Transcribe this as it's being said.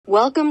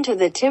Welcome to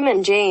the Tim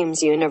and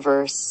James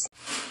universe.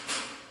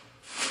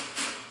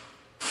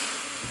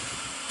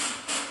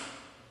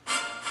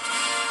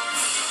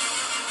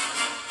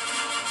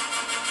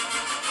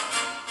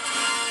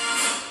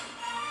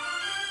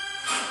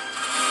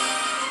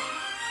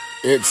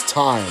 It's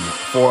time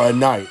for a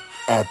night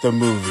at the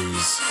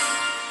movies.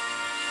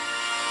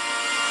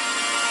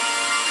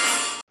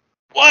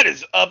 What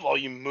is up, all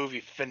you movie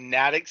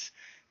fanatics?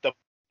 The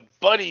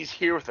buddy's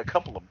here with a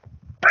couple of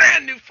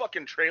brand new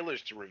fucking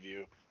trailers to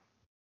review.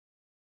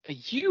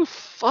 You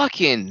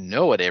fucking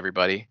know it,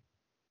 everybody.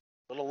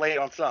 A little late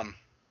on some.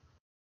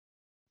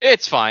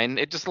 It's fine.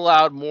 It just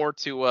allowed more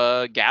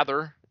to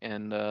gather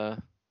and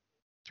to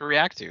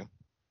react to.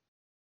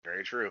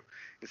 Very true.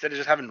 Instead of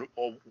just having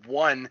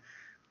one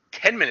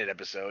 10-minute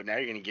episode, now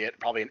you're going to get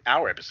probably an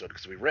hour episode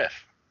because we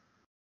riff.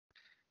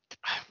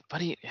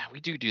 Buddy, yeah, we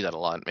do that a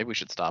lot. Maybe we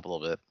should stop a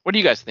little bit. What do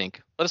you guys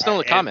think? Let us know in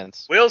the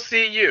comments. We'll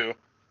see you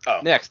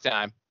next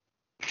time.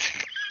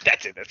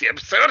 That's it. That's the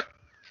episode.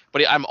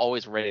 Buddy, I'm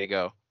always ready to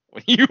go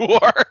when you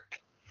are.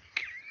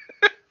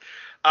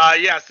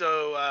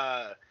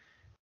 So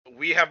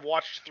we have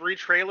watched 3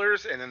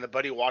 trailers, and then the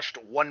buddy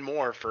watched one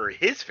more for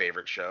his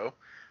favorite show.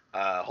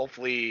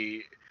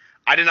 Hopefully,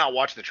 I did not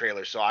watch the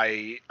trailer, so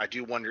I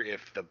do wonder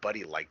if the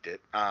buddy liked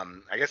it.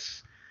 I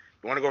guess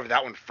you want to go over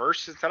that one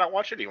first since I don't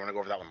watch it, or you want to go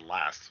over that one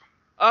last?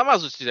 I might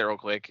as well just do that real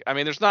quick. I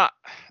mean, there's not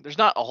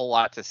a whole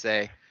lot to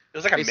say. It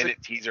was like a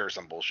minute teaser or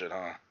some bullshit,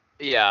 huh?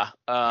 Yeah.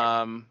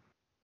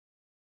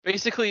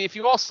 Basically, if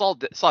you all saw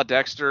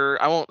Dexter,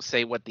 I won't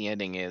say what the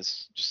ending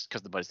is, just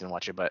because the buddies didn't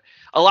watch it, but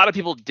a lot of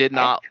people did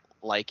not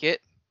like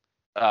it.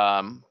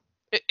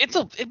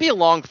 It'd be a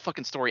long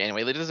fucking story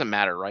anyway. It doesn't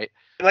matter, right?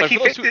 Like he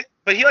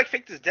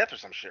faked his death or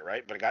some shit,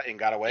 right? But it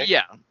got away.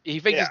 Yeah, he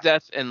faked his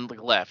death and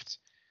left.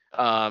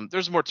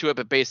 There's more to it,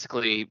 but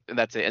basically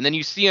that's it. And then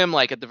you see him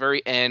like at the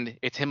very end.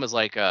 It's him as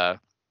like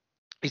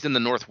he's in the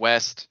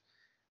Northwest.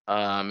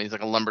 He's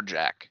like a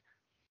lumberjack.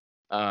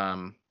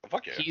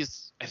 Fuck yeah.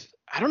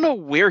 I don't know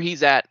where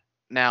he's at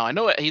now. I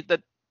know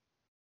that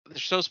the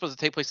show's supposed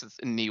to take place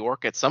in New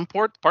York at some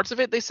parts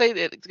of it. They say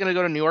that it's gonna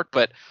go to New York,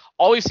 but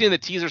all we've seen in the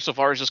teaser so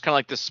far is just kind of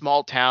like this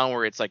small town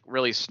where it's like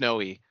really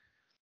snowy.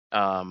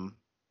 So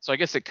I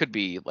guess it could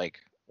be like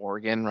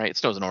Oregon, right? It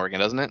snows in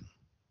Oregon, doesn't it?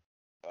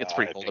 It's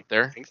pretty cold up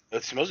there.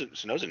 It snows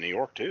in New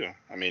York too.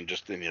 I mean,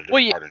 just in the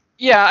part of...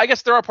 Yeah, I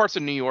guess there are parts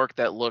of New York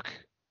that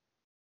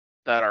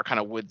are kind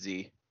of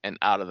woodsy and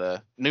out of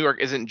the... New York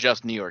isn't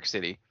just New York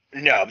City.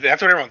 No,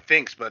 that's what everyone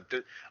thinks, but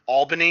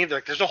Albany,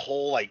 there's a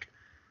whole like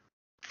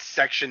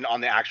section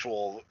on the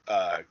actual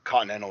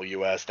continental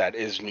U.S. that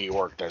is New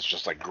York that's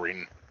just like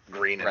green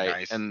and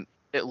nice. And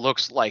it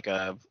looks like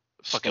a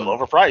fucking... Still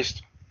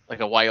overpriced. Like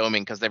a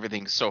Wyoming because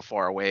everything's so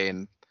far away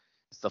and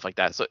stuff like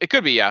that. So it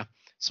could be, yeah.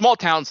 Small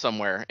town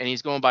somewhere, and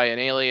he's going by an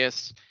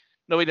alias.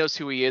 Nobody knows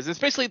who he is. It's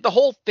basically the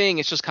whole thing.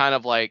 It's just kind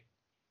of like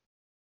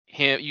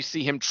him. You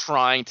see him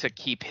trying to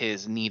keep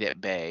his need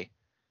at bay,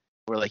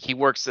 where like he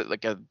works at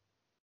like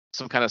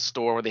some kind of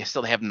store where they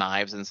still have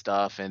knives and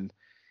stuff, and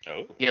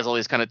he has all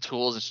these kind of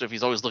tools and stuff.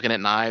 He's always looking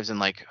at knives and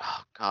like,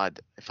 oh God,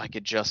 if I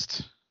could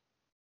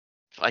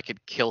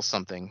kill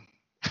something,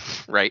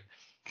 right?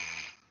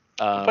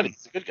 But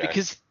he's a good guy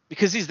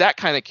because he's that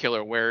kind of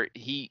killer where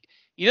he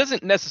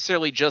doesn't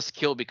necessarily just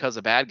kill because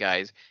of bad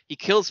guys. He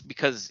kills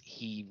because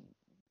he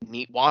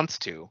wants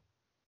to.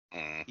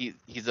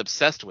 He's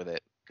obsessed with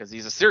it because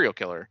he's a serial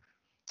killer.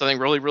 Something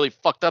really, really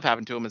fucked up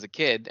happened to him as a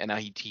kid, and now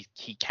he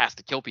has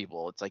to kill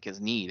people. It's like his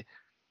need.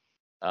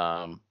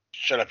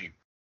 Shut up, you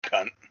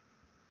cunt.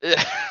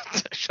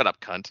 Shut up,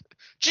 cunt.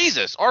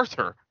 Jesus,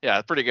 Arthur.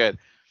 Yeah, pretty good.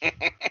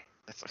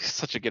 That's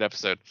such a good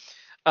episode.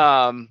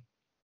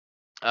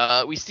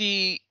 We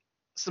see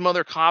some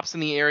other cops in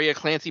the area.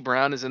 Clancy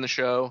Brown is in the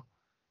show.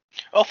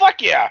 Oh,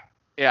 fuck yeah.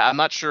 Yeah, I'm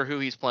not sure who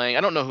he's playing.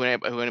 I don't know who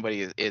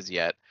anybody is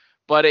yet.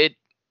 But there's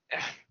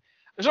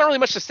not really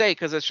much to say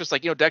because it's just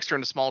like, Dexter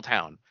in a small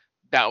town.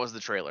 That was the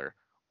trailer.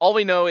 All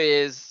we know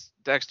is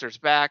Dexter's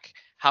back.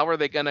 How are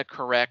they going to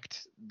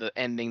correct the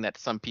ending that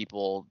a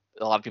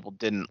lot of people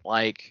didn't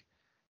like?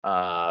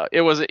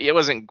 It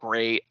wasn't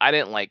great. I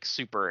didn't like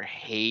super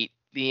hate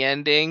the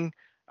ending.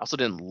 I also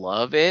didn't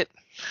love it.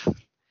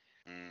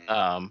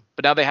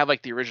 But now they have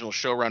like the original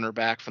showrunner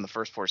back from the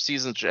first 4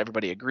 seasons, which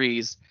everybody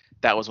agrees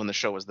that was when the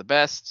show was the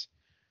best.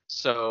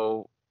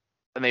 So,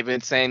 and they've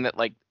been saying that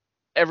like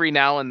every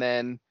now and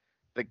then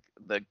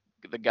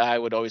the guy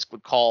would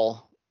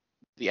call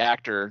the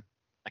actor,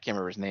 I can't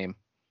remember his name,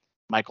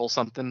 Michael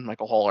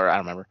Hall, or I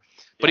don't remember,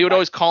 but he would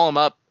always call him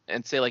up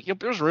and say like,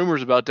 there's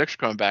rumors about Dexter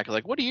coming back.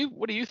 Like, what do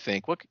you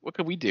think? What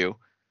could we do?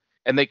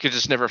 And they could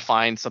just never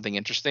find something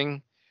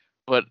interesting.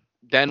 But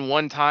then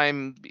one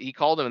time he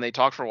called him and they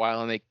talked for a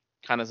while and they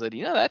kind of said,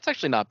 that's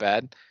actually not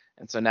bad.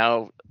 And so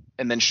now,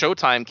 and then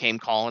Showtime came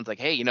calling, like,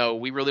 hey,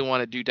 we really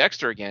want to do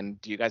Dexter again.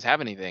 Do you guys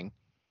have anything?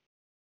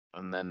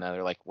 And then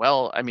they're like,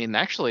 well, I mean,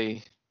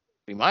 actually,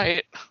 we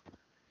might.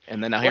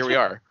 And then now here we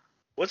are.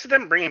 What's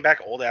them bringing back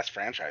old ass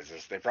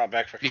franchises? They brought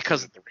back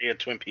because the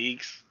Twin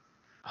Peaks.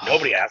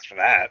 Nobody asked for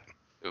that.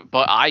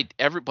 But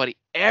everybody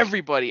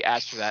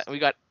asked for that, and we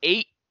got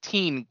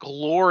 18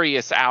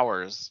 glorious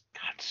hours.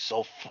 God,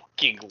 so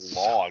fucking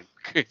long.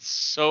 It's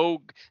so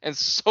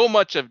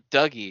much of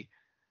Dougie.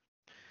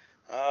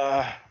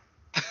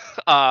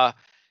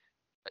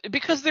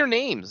 Because they're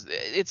names.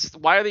 It's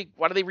why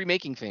are they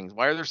remaking things?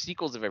 Why are there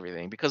sequels of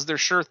everything? Because they're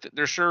sure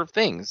of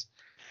things.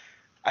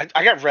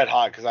 I got red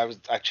hot because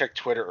I checked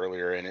Twitter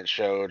earlier and it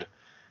showed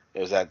it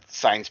was at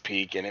Science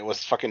Peak and it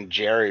was fucking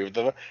Jerry with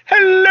the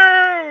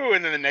hello,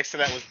 and then the next to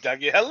that was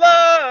Dougie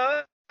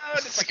hello.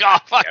 It's like, oh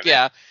fuck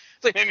yeah!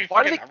 It's like, made me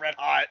why fucking red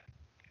hot.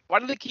 Why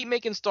do they keep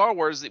making Star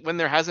Wars when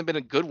there hasn't been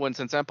a good one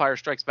since Empire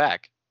Strikes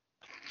Back?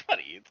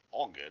 Buddy, it's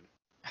all good.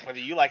 Whether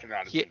you like it or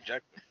not is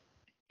subjective.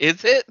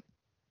 Is it?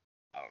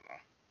 I don't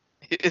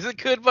know. Is it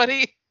good,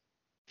 buddy?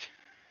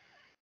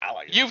 I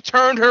like it. You've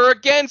turned her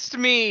against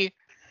me.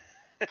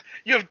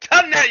 You've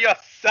done that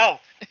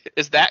yourself.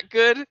 Is that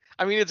good?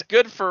 I mean, it's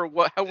good for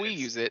how we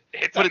use it,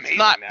 but it's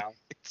not. Now.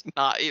 It's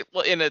not.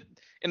 Well, in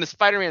a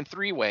Spider-Man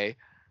 3 way.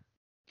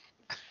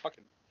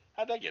 Fucking,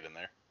 how'd that get in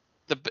there?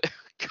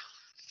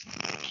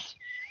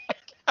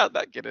 How'd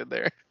that get in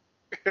there?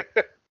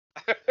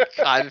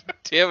 God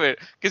damn it!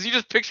 Because you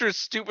just picture a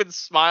stupid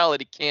smile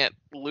that he can't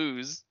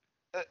lose.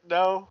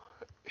 No.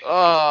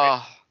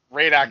 Oh,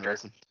 great actor.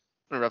 I'm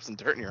gonna rub some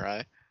dirt in your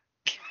eye.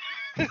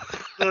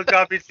 Little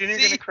Coffee Jr.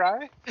 gonna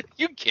cry?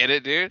 You get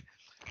it, dude.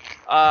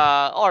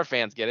 All our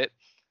fans get it.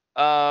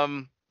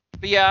 But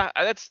yeah,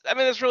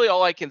 that's really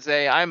all I can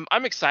say. I'm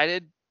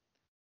excited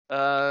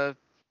to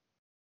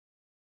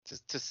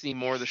see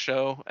more of the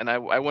show, and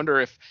I wonder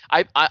if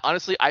I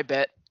honestly I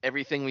bet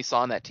everything we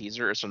saw in that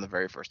teaser is from the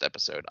very first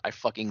episode. I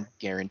fucking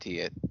guarantee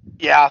it.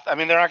 Yeah, I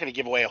mean they're not gonna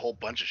give away a whole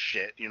bunch of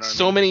shit, you know.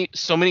 So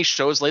many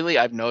shows lately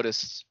I've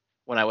noticed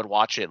when I would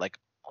watch it, like,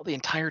 oh, the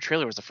entire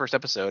trailer was the first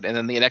episode, and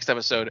then the next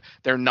episode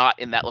they're not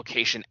in that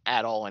location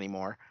at all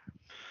anymore.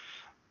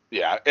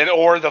 Yeah, and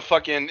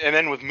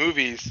then with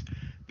movies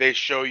they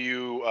show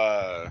you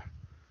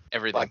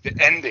everything, like the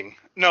ending.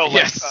 No, like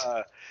yes.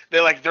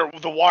 they're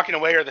the walking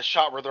away or the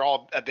shot where they're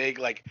all a big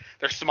like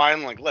they're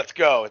smiling like let's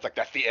go. It's like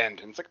that's the end,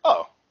 and it's like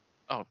oh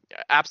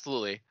yeah,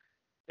 absolutely.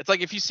 It's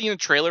like if you've seen a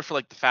trailer for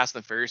like the Fast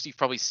and Furious, you've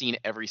probably seen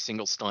every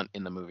single stunt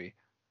in the movie.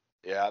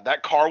 Yeah,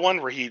 that car one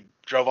where he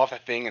drove off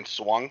that thing and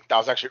swung, that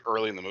was actually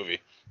early in the movie.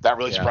 That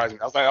really surprised me.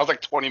 I was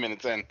like 20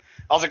 minutes in.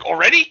 I was like,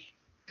 already?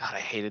 God, I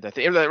hated that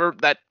thing.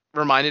 That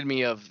reminded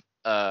me of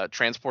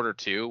Transporter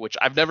 2, which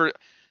I've never.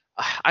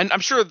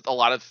 I'm sure a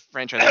lot of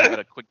franchises have had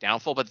a quick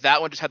downfall, but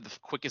that one just had the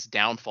quickest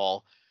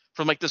downfall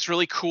from like this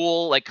really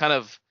cool, like kind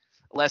of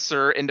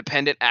lesser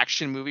independent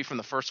action movie from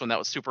the first one that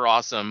was super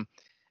awesome,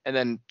 and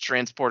then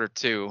Transporter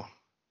 2.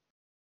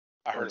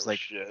 I heard it was like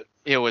shit.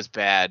 It was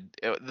bad.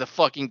 The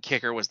fucking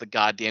kicker was the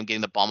goddamn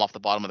getting the bomb off the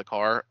bottom of the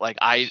car. Like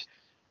I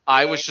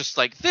was just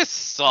like, this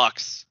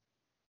sucks.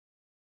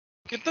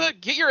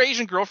 Get your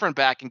Asian girlfriend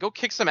back and go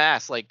kick some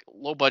ass, like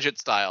low budget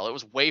style. It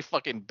was way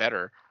fucking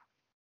better.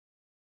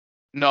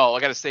 No, I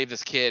gotta save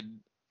this kid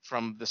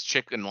from this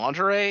chick in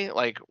lingerie.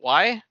 Like,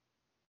 why?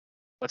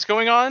 What's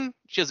going on?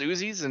 She has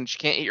Uzis and she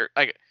can't eat your.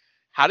 Like,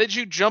 how did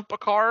you jump a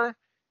car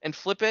and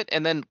flip it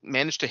and then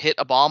manage to hit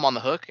a bomb on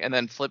the hook and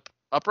then flip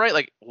upright?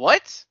 Like,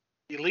 what?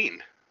 You lean.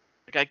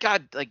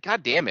 God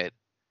damn it.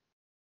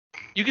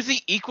 You can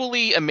see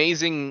equally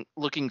amazing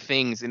looking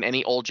things in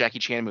any old Jackie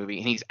Chan movie,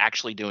 and he's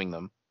actually doing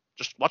them.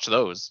 Just watch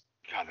those.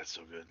 God, that's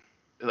so good.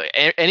 Like,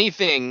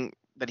 anything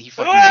that he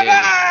fucking did.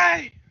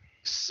 God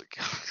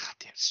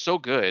damn, so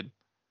good.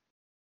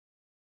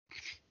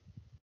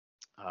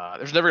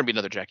 There's never gonna be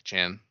another Jackie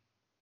Chan.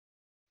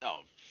 No,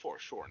 for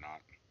sure not.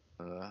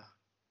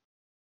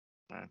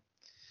 All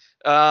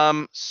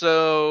right.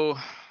 So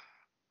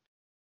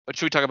what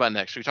should we talk about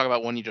next? Should we talk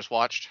about one you just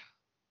watched?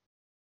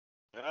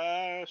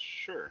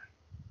 Sure.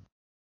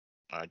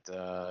 All right.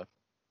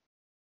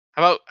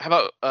 How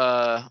about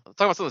let's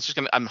talk about something that's just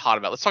I'm hot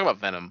about. Let's talk about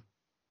Venom.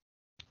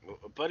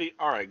 Buddy,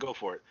 all right, go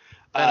for it.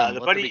 Venom,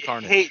 the buddy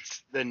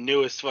hates the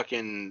newest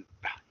fucking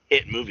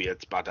hit movie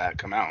that's about to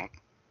come out.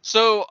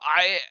 So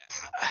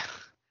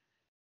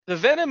the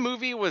Venom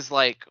movie was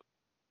like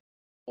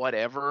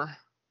whatever.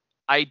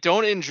 I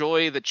don't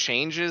enjoy the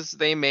changes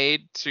they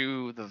made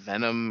to the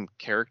Venom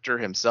character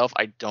himself.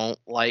 I don't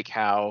like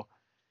how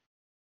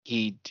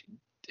the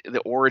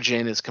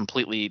origin is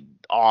completely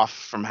off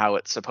from how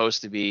it's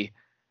supposed to be.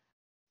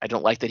 I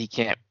don't like that he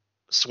can't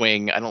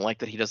swing. I don't like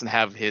that he doesn't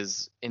have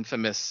his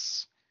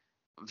infamous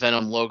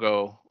Venom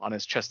logo on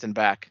his chest and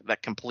back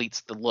that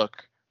completes the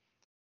look.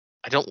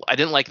 I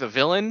didn't like the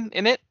villain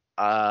in it.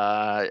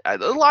 A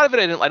lot of it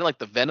I didn't like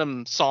the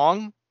Venom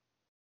song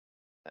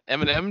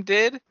Eminem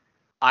did.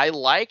 I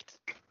liked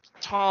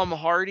Tom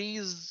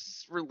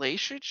Hardy's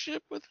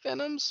relationship with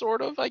Venom,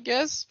 sort of, I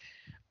guess.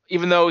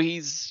 Even though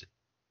he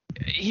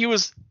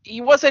was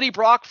Eddie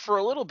Brock for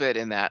a little bit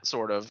in that,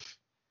 sort of.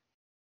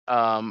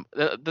 Then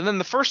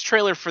the first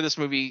trailer for this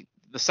movie,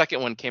 the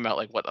second one came out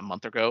like a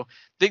month ago.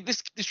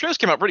 These trailers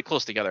came out pretty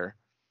close together,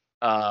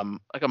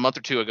 like a month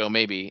or two ago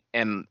maybe,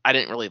 and I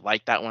didn't really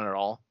like that one at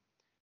all.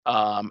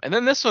 And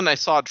then this one I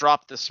saw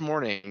drop this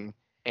morning,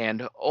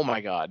 and oh my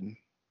god,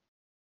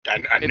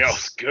 I know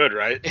it's good,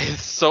 right?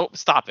 it's so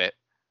stop it.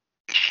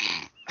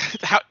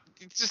 How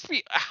it's just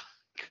be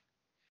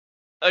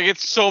like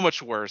it's so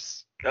much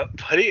worse.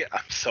 Buddy,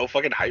 I'm so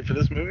fucking hyped for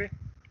this movie.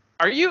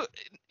 Are you?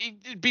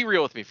 Be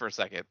real with me for a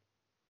second.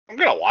 I'm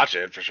gonna watch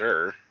it for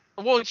sure.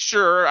 Well,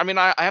 sure. I mean,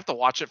 I have to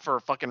watch it for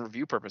fucking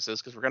review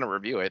purposes because we're gonna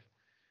review it.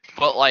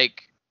 But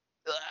like,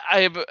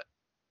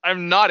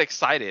 I'm not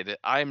excited.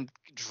 I'm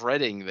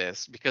dreading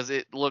this because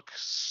it looks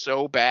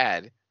so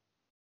bad.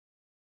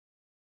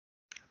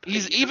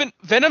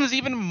 Venom's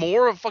even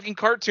more of a fucking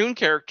cartoon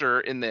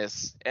character in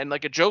this and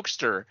like a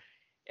jokester,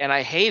 and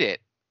I hate it.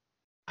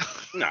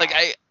 No. Like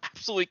I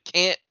absolutely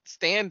can't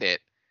stand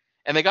it.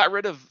 And they got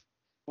rid of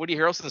Woody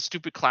Harrelson's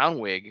stupid clown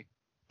wig,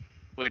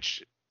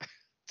 which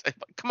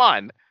come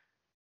on.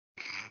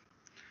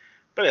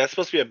 But that's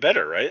supposed to be a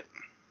better, right?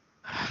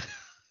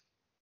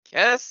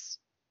 Yes.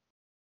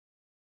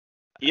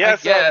 Yeah,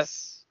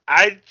 yes.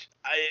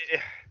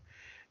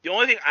 The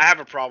only thing I have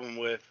a problem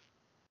with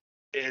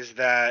is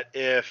that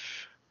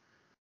if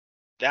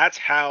that's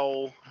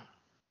how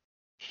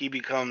he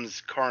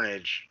becomes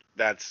Carnage,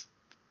 that's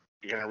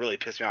gonna really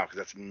piss me off because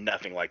that's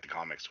nothing like the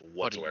comics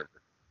whatsoever.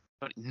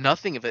 But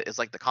nothing of it is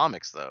like the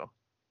comics, though.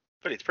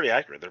 But it's pretty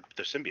accurate. They're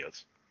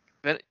symbiotes.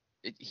 But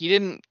he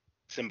didn't.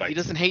 Symbiotes. He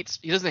doesn't hate.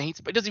 He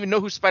doesn't even know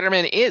who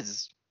Spider-Man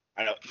is.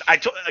 I know.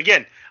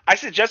 I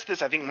suggested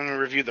this. I think when we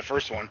reviewed the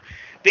first one,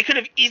 they could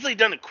have easily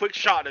done a quick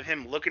shot of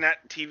him looking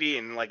at TV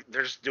and like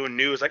they're just doing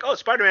news, like, "Oh,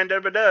 Spider-Man, da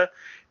da da,"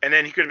 and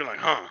then he could have been like,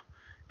 "Huh,"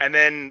 and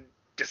then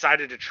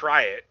decided to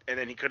try it, and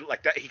then he could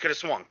like that. He could have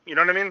swung. You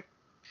know what I mean?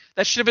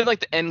 That should have been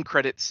like the end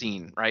credit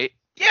scene, right?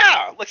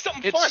 Yeah, like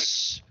something fun.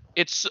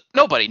 It's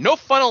no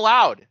fun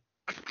allowed.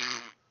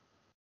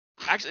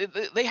 Actually,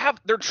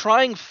 they're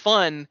trying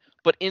fun,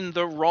 but in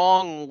the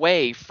wrong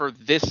way for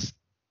this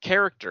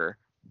character.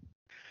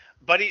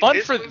 Buddy,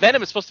 fun for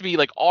Venom is supposed to be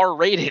like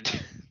R-rated.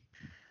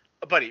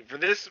 Buddy, for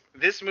this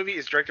movie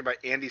is directed by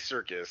Andy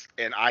Serkis,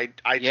 and I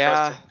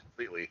trust him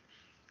completely.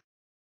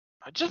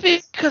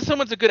 Just because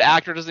someone's a good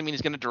actor doesn't mean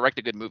he's going to direct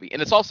a good movie.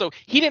 And it's also,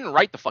 he didn't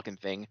write the fucking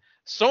thing.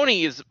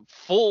 Sony is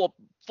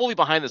fully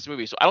behind this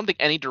movie, so I don't think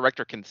any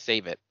director can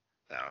save it.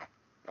 No.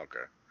 Okay.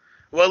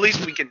 Well, at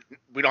least we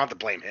don't have to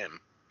blame him.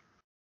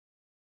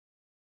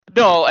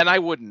 No, and I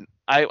wouldn't.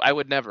 I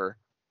would never.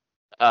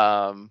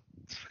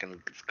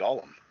 It's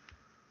Gollum.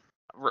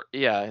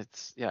 Yeah,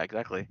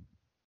 exactly.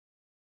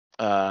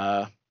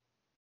 What's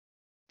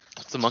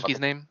the monkey's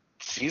name?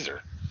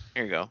 Caesar.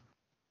 Here you go.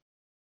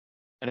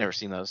 I've never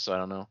seen those, so I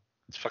don't know.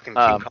 It's fucking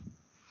King Kong.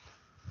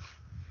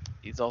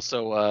 He's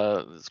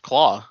also his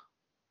Claw.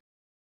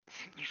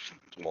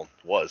 Well,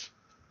 was.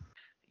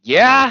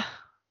 Yeah.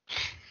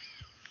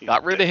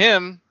 Got rid of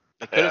him.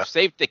 They could have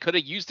They could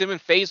have used him in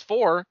Phase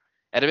 4.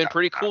 That'd have been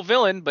pretty cool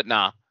villain, but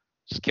nah.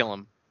 Just kill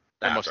him.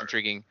 The most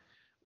intriguing,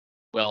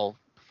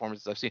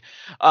 performances I've seen.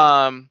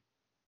 God,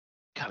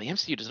 the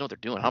MCU doesn't know what they're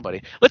doing, huh,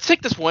 buddy? Let's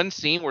take this one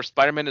scene where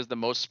Spider-Man is the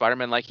most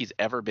Spider-Man-like he's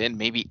ever been,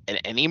 maybe in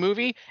any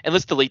movie, and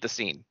let's delete the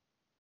scene.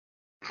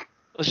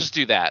 Let's just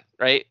do that,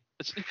 right?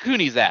 Who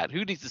needs that?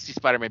 Who needs to see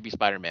Spider-Man be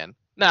Spider-Man?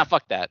 Nah,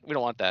 fuck that. We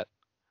don't want that.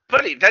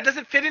 Buddy, that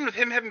doesn't fit in with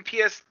him having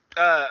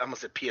I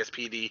almost said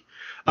PSPD.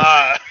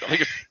 God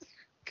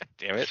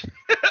damn it.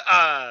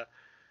 I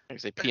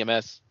say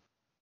PMS.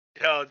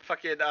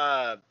 Fucking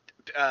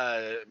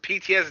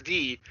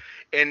PTSD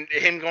and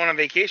him going on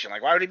vacation.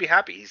 Like, why would he be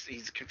happy?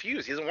 He's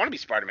confused. He doesn't want to be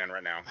Spider-Man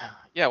right now.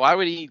 Yeah, why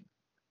would he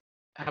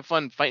have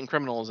fun fighting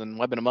criminals and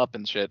webbing them up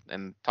and shit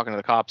and talking to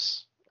the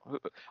cops?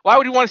 Why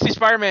would you want to see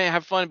Spider-Man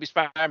have fun and be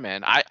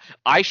Spider-Man?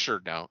 I sure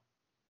don't.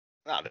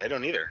 No, they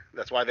don't either.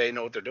 That's why they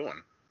know what they're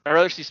doing. I'd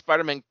rather see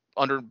Spider-Man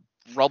under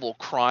rubble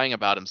crying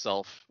about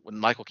himself when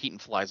Michael Keaton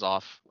flies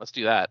off. Let's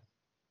do that.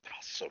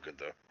 That's so good,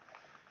 though.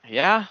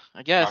 Yeah,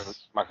 I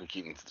guess. Michael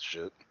Keaton's the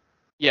shit.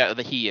 Yeah,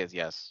 he is,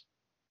 yes.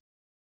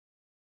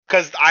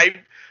 Because I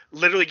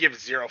literally give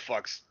zero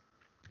fucks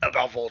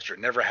about Vulture.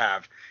 Never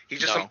have. He's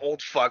just some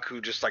old fuck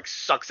who just like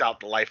sucks out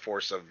the life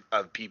force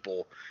of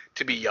people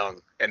to be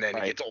young, and then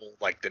he gets old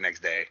like the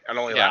next day. And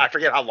I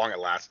forget how long it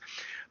lasts.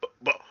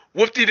 But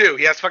whoop-de-doo,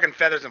 he has fucking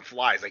feathers and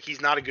flies. Like,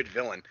 he's not a good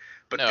villain.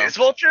 But this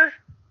Vulture,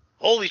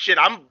 holy shit,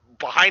 I'm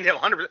behind him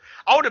 100%.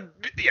 I would have.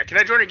 Yeah, can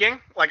I join your gang?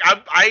 Like,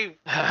 I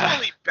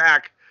totally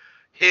back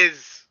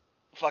his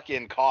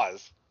fucking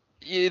cause.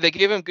 Yeah, they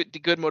gave him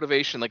good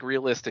motivation, like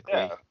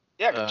realistically.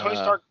 Yeah, because Tony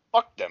Stark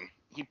fucked them.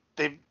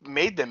 They've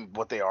made them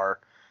what they are.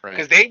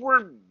 Because Right. they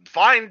were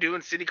fine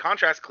doing city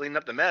contracts, cleaning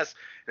up the mess.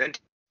 And then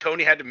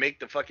Tony had to make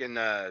the fucking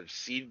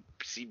seed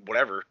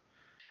whatever.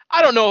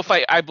 I don't know if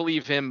I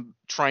believe him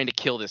trying to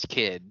kill this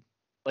kid.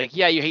 Like,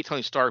 yeah, you hate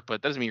Tony Stark,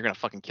 but that doesn't mean you're gonna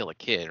fucking kill a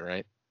kid,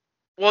 right?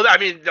 Well, I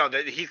mean, no,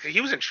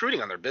 he was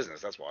intruding on their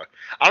business. That's why.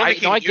 I don't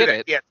think he knew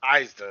that he had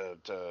ties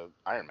to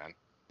Iron Man.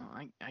 Oh,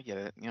 I get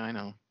it. Yeah, I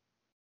know.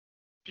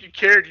 If you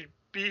cared, you'd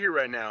be here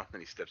right now. Then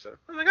he steps up.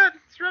 Oh my God,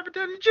 it's Robert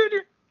Downey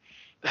Jr.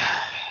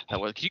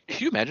 Can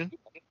you imagine?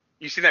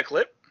 You see that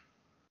clip?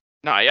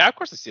 No, yeah, of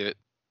course I see it.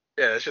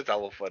 Yeah, that shit's a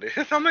little funny.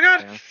 Oh my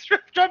God, it's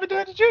Robert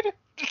Downey Jr.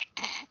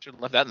 Should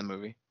have left that in the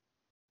movie.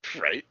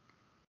 Right.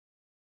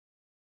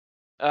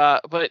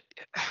 But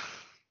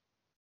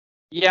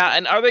yeah,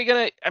 and are they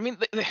gonna? I mean,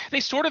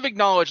 they sort of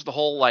acknowledge the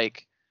whole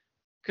like,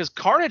 because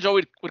Carnage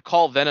always would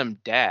call Venom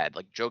dad,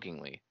 like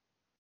jokingly,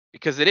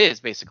 because it is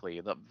basically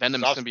the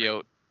Venom Soft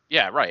symbiote.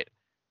 Yeah, right.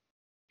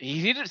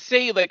 He didn't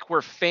say like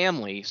we're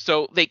family,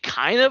 so they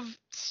kind of,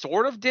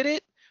 sort of did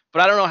it,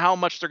 but I don't know how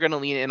much they're gonna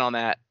lean in on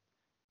that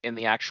in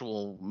the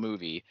actual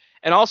movie.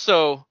 And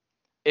also,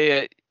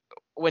 it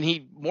when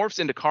he morphs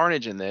into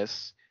Carnage in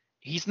this,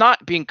 he's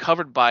not being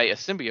covered by a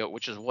symbiote,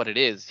 which is what it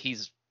is.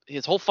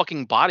 His whole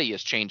fucking body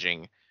is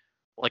changing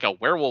like a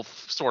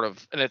werewolf sort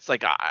of, and it's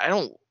like I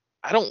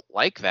don't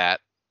like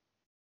that.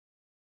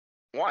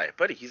 Why,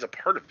 buddy? He's a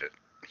part of it.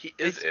 He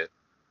is it.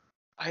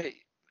 I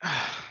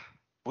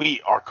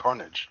We are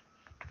Carnage.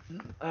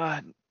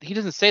 he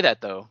doesn't say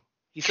that though.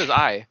 He says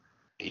I.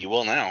 He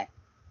will now.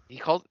 He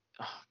called.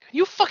 Can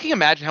you fucking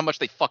imagine how much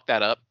they fucked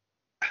that up?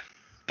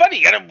 Buddy,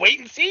 you gotta wait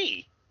and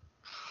see.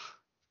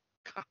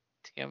 God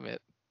damn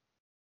it.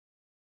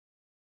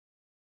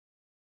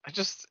 I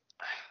just,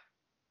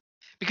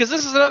 because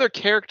this is another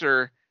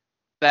character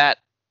that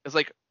is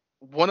like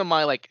one of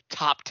my like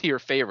top tier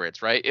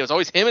favorites, right? It was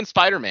always him and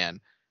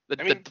Spider-Man,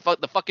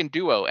 the fucking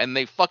duo, and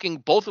they fucking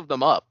both of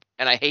them up,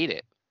 and I hate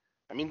it.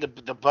 I mean, the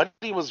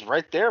buddy was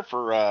right there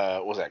for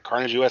what was that,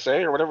 Carnage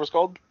USA or whatever it's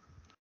called?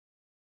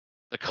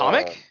 The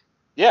comic?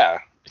 Yeah.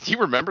 Do you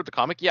remember the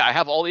comic? Yeah, I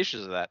have all the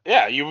issues of that.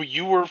 Yeah,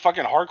 you were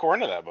fucking hardcore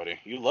into that, buddy.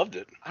 You loved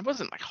it. I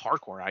wasn't like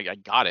hardcore. I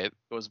got it.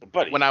 It was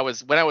Buddy. when I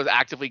was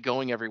actively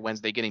going every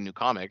Wednesday getting new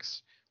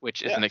comics,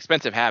 which is an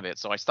expensive habit,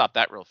 so I stopped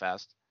that real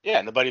fast. Yeah,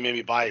 and the buddy made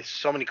me buy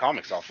so many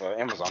comics off of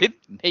Amazon. I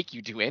didn't make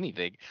you do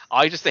anything.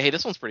 I just say, hey,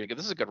 this one's pretty good.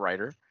 This is a good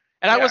writer.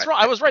 And I was wrong.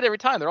 I was right every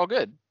time. They're all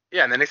good.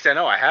 Yeah, and the next thing I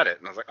know, I had it,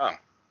 and I was like, oh.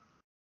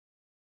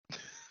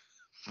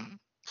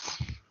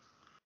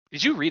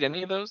 Did you read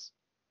any of those?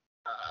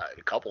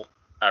 A couple.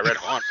 I read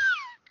Haunt.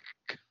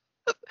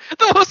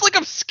 The most like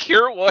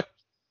obscure one.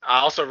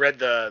 I also read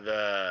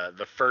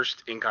the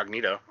first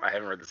Incognito. I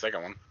haven't read the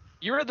second one.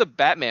 You read the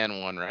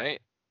Batman one, right?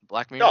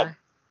 Black Mirror?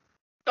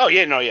 Oh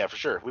yeah, no, yeah, for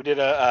sure. We did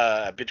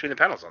a Between the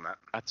Panels on that.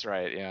 That's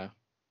right, yeah.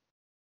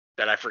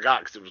 That I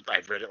forgot because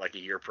I'd read it like a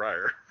year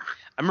prior.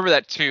 I remember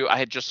that too. I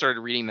had just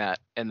started reading that,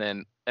 and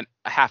then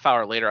a half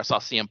hour later, I saw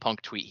CM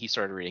Punk tweet. He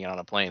started reading it on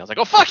a plane. I was like,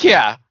 "Oh fuck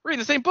yeah, we're reading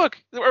the same book.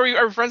 Are we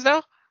friends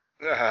now?"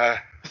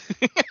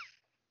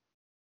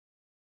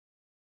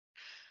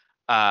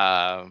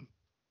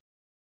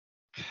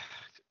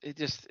 It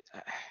just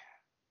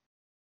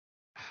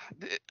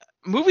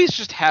movies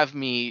just have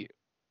me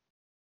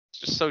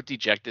just so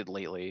dejected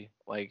lately.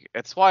 Like,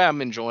 it's why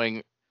I'm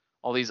enjoying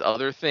all these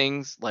other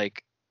things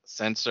like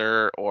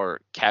Censor or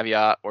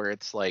Caveat, where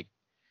it's like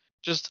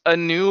just a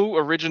new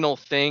original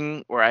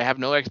thing where I have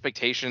no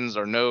expectations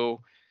or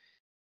no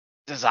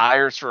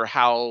desires for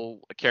how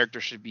a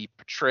character should be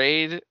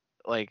portrayed.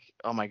 Like,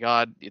 oh my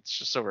god, it's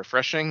just so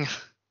refreshing.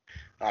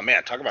 Oh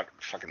man, talk about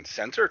fucking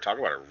Censor. Talk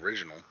about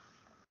original.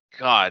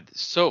 God,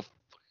 so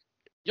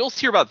you'll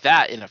hear about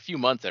that in a few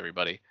months,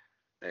 everybody.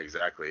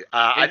 Exactly.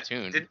 Stay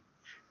tuned.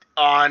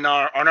 On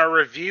our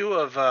review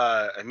of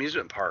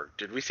Amusement Park,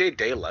 did we say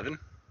day 11?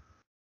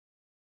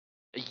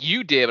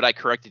 You did, but I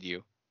corrected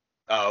you.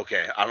 Oh,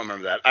 okay. I don't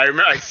remember that.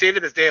 I saved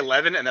it as day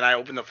 11, and then I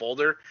opened the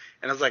folder,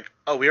 and I was like,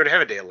 oh, we already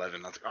have a day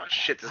 11. I was like, oh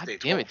shit, this is day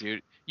 12. Damn it,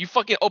 dude. You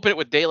fucking open it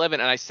with day 11,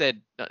 and I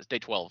said, no, it's day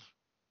 12.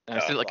 And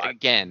I said like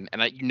again,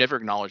 and you never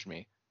acknowledged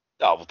me.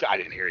 Oh, well, I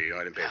didn't hear you.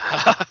 I didn't pay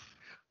attention.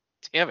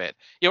 Damn it.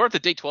 Yeah, we're at the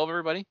day 12,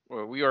 everybody.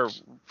 We are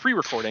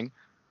pre-recording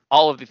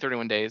all of the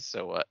 31 days,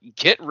 so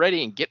get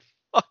ready and get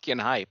fucking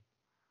hype.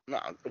 No,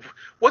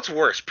 what's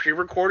worse,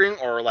 pre-recording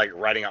or like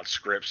writing out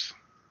scripts?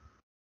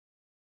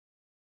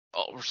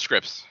 Oh,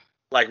 scripts.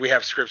 Like we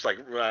have scripts like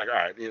all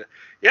right, you know,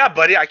 yeah,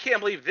 buddy, I can't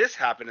believe this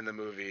happened in the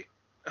movie.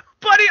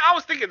 Buddy, I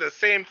was thinking the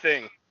same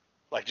thing.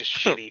 Like just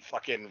shitty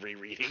fucking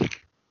rereading.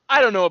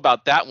 I don't know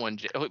about that one,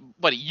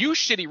 buddy. You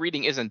shitty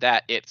reading isn't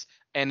that it's,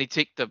 and they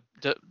take the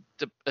I'm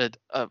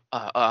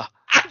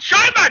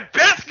trying my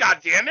best,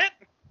 goddammit!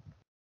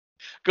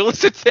 Go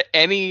listen to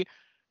any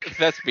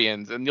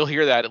Thespians, and you'll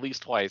hear that at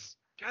least twice.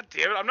 God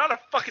damn it, I'm not a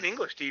fucking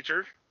English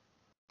teacher.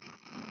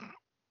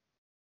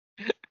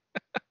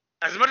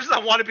 As much as I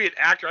want to be an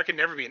actor, I can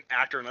never be an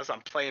actor unless I'm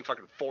playing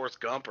fucking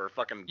Forrest Gump or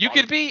fucking... You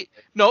could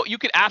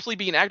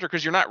absolutely be an actor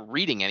because you're not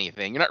reading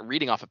anything. You're not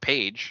reading off a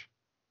page.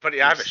 But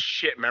yeah, I have a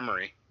shit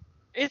memory.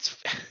 It's...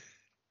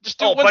 Just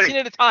do one scene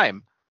at a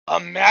time.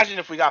 Imagine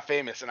if we got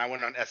famous and I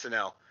went on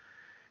SNL.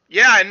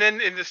 Yeah, and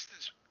then in the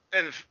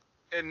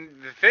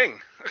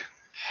thing...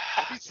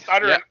 I'm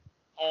stuttering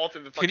all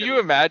through the fucking... Can you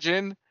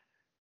imagine?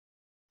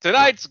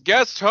 Tonight's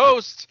guest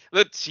host,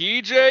 the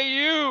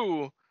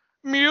TJU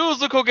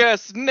musical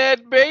guest,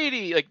 Ned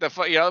Beatty. Like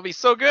it'd be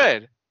so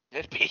good.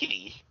 Ned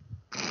Beatty?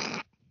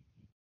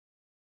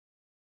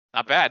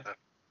 Not bad.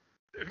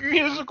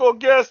 Musical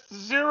guest,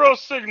 Zero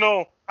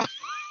Signal.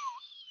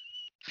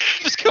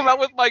 Just come out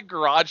with my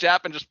Garage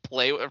app and just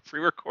play a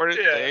pre-recorded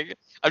thing.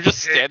 I'm just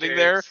standing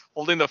there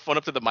holding the phone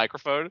up to the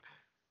microphone.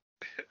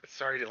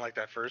 Sorry, I didn't like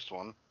that first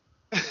one.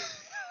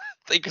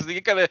 Because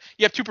you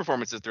have two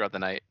performances throughout the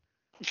night.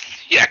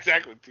 Yeah,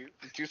 exactly.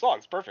 Two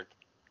songs, perfect.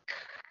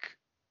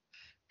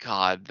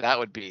 God, that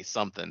would be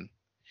something.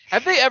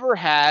 Have they ever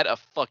had a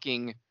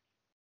fucking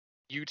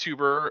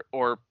YouTuber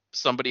or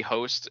somebody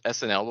host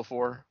SNL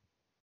before?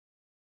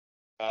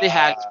 They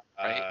had to,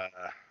 right?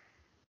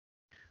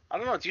 I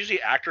don't know. It's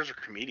usually actors or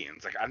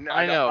comedians. Like I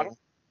know.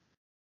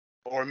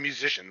 Or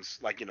musicians.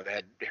 Like they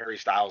had Harry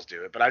Styles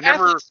do it, but I've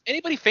never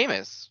anybody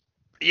famous.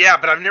 Yeah,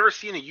 but I've never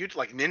seen a YouTube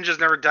like Ninja's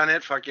never done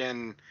it.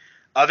 Fucking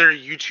other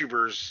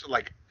YouTubers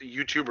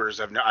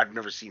I've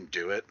never seen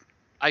do it.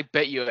 I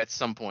bet you at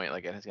some point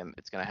like it's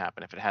gonna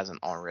happen if it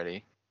hasn't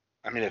already.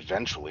 I mean,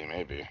 eventually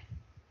maybe.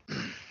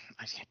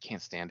 I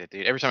can't stand it,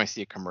 dude. Every time I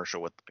see a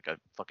commercial with like a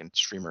fucking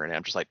streamer in it,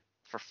 I'm just like,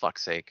 for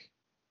fuck's sake,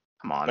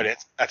 come on. But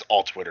that's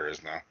all Twitter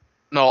is now.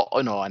 No,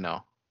 I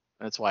know.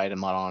 That's why I'm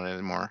not on it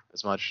anymore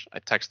as much. I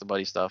text the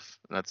buddy stuff,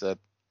 and that's it.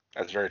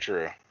 That's very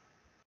true.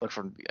 Look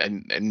for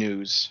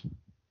news.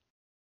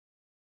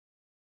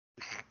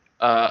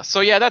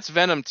 So yeah, that's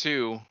Venom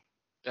 2.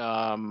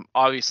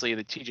 Obviously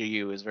the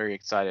TJU is very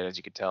excited, as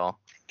you could tell.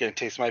 Gonna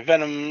taste my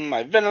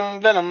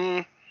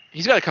venom.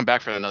 He's got to come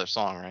back for another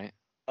song, right?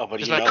 Oh, but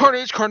he's like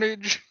Carnage.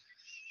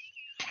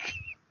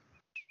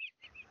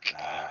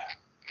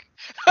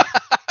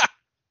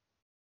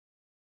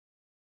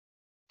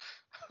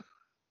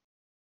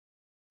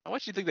 How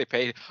much do you think they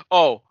paid?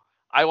 Oh,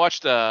 I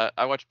watched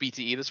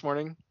BTE this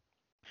morning,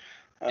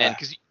 and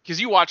because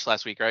you watched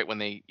last week, right?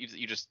 When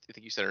you just, I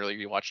think you said earlier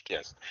you watched.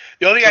 Yes.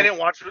 The only thing I didn't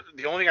watch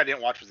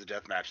was the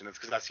death match, and that's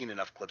because I've seen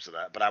enough clips of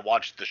that. But I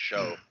watched the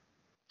show.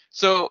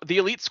 So the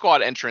Elite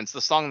Squad entrance,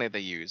 the song that they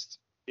used,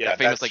 yeah,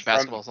 famous like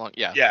basketball song,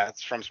 yeah,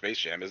 it's from Space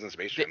Jam, isn't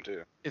Space Jam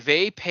too?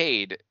 They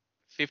paid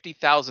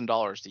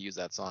 $50,000 to use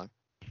that song.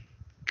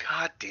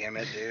 God damn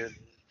it, dude.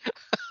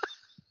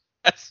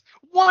 That's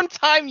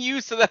one-time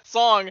use of that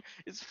song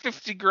is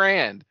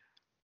 $50,000.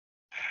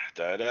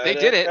 They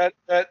did it.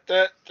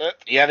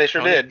 Yeah, they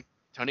sure did.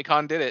 Tony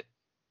Khan did it.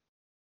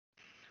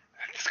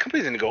 This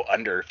company's gonna go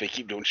under if they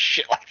keep doing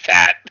shit like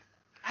that.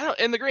 I don't.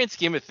 In the grand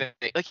scheme of things,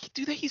 like,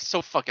 dude, he's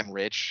so fucking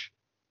rich.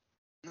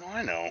 No,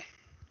 I know.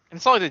 And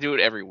it's not like they do it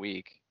every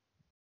week.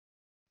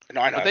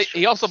 No, I know. But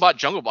he also bought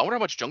Jungle Boy. I wonder how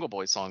much Jungle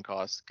Boy's song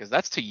costs, because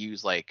that's to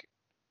use like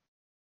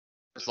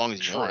as long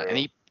as you want. And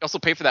he also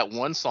paid for that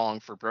one song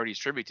for Brody's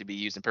tribute to be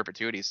used in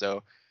perpetuity.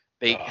 So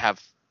they have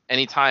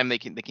any time they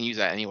can use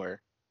that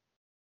anywhere.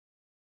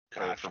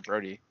 God, for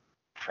Brody.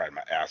 Tried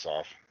my ass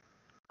off.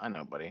 I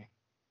know, buddy.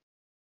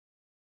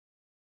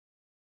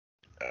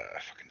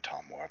 Fucking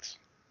Tom Watts.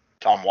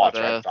 Tom Watts,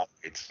 right? Tom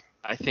Waits.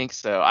 I think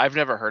so. I've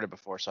never heard it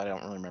before, so I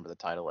don't really remember the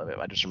title of it.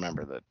 I just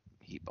remember that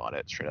he bought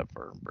it straight up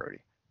for Brody.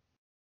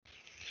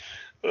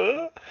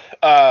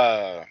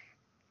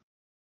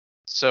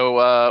 So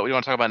what do you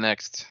want to talk about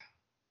next?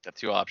 Got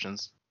two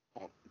options.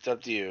 Well, it's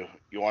up to you.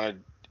 You want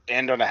to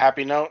end on a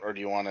happy note, or do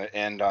you want to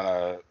end on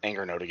a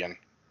anger note again?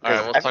 All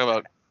right, let's talk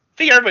about. I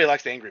think everybody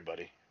likes the Angry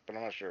Buddy, but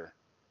I'm not sure.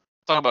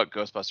 Let's talk about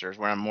Ghostbusters,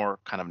 where I'm more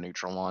kind of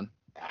neutral on.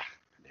 Damn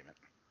it.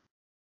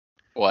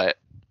 What?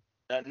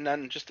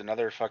 None. Just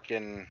another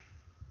fucking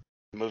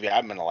movie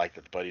I'm gonna like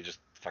that the buddy just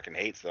fucking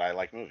hates that I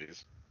like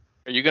movies.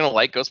 Are you gonna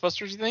like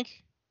Ghostbusters? You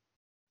think?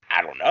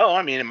 I don't know.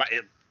 I mean,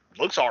 it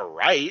looks all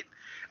right.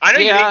 I know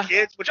you hate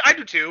kids, which I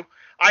do too.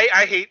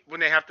 I hate when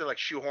they have to like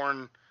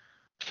shoehorn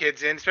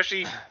kids in,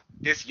 especially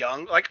this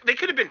young. Like they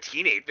could have been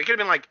teenage. They could have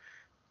been like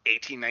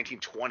 18, 19,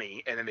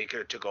 20, and then they could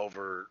have took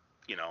over,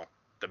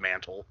 the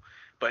mantle.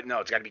 But no,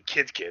 it's got to be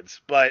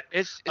kids. But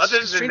it's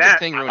other than that,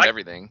 thing ruined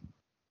everything.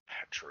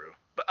 True.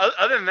 But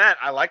other than that,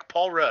 I like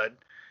Paul Rudd.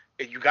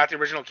 You got the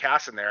original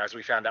cast in there, as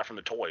we found out from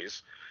the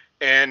toys,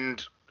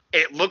 and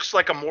it looks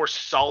like a more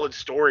solid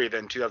story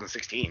than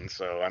 2016.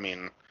 So I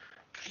mean,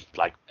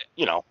 like,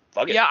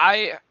 fuck it. Yeah,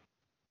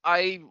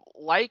 I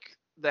like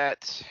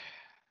that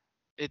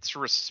it's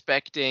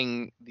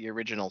respecting the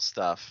original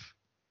stuff.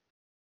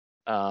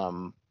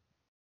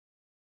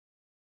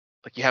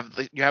 Like you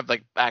have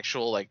like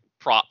actual like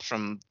props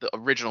from the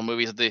original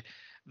movies. The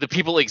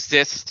people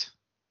exist.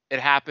 It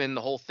happened.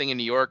 The whole thing in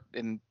New York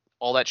and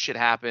all that shit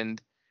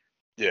happened.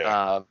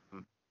 Yeah.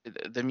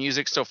 The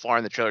music so far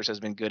in the trailers has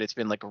been good. It's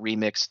been like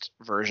remixed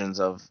versions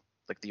of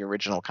like the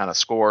original kind of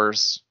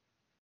scores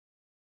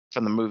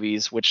from the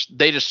movies, which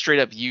they just straight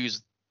up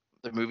use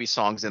the movie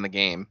songs in the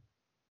game.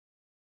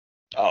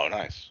 Oh,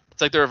 nice.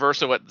 It's like the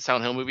reverse of what the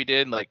Silent Hill movie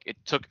did. Like it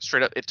took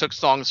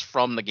songs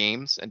from the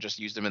games and just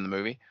used them in the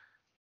movie.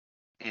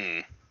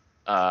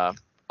 A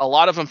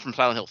lot of them from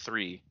Silent Hill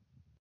 3.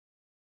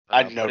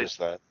 I noticed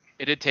that.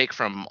 It did take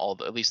from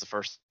at least the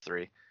first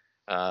 3.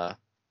 But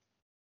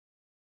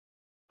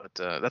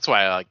that's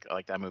why I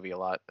like that movie a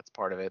lot. That's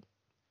part of it.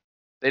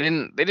 They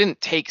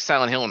didn't take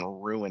Silent Hill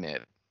and ruin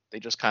it. They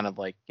just kind of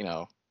like,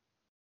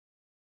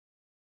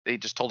 they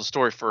just told a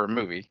story for a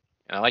movie,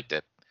 and I liked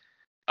it.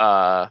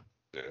 Yeah.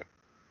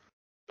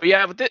 But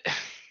yeah,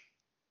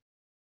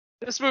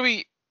 this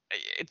movie,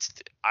 it's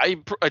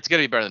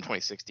gonna be better than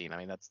 2016. I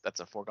mean, that's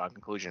a foregone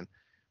conclusion.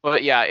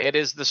 But yeah, it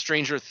is the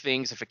Stranger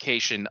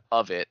Thingsification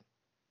of it,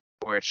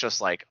 where it's just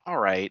like, all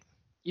right,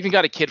 Even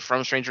got a kid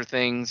from Stranger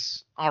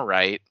Things. All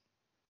right.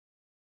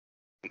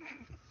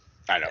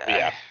 I know.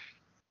 Yeah.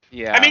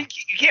 Yeah. I mean,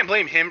 you can't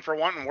blame him for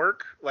wanting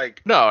work.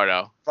 Like,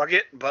 no. fuck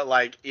it. But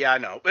like, yeah, I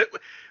know.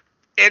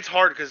 It's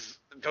hard because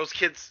those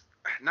kids,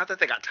 not that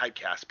they got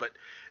typecast, but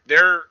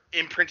they're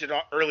imprinted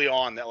early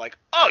on that like,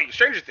 oh, you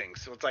Stranger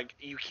Things. So it's like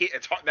you can't.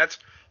 It's hard. That's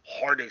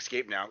hard to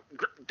escape now.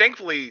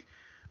 Thankfully,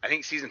 I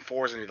think season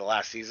 4 is gonna be the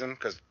last season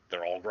because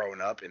they're all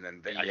growing up, and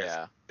then I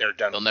guess they're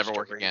done. They'll with never the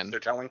work story again. They're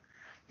telling.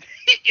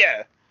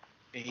 Yeah.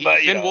 But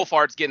Finn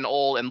Wolfhard's getting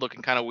old and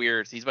looking kind of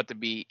weird. So he's about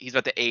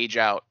to age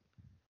out.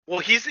 Well,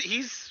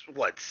 he's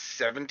what,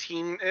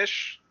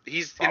 17-ish?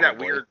 He's Probably. in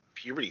that weird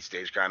puberty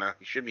stage, kind of.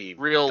 He should be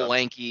real done.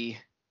 Lanky.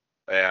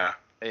 Yeah.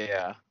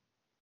 Yeah.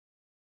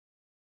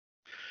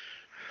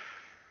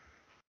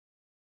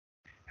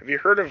 Have you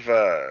heard of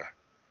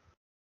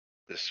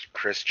this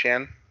Chris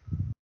Chan?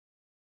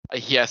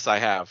 Yes, I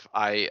have.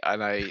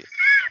 I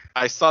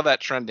saw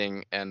that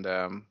trending, and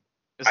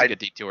this is a good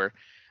detour.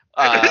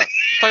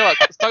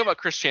 Let's talk about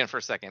Chris Chan for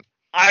a second.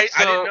 I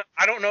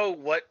don't know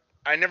what.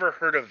 I never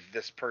heard of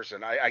this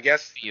person. I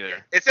guess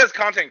either. It says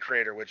content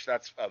creator, which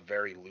that's a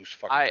very loose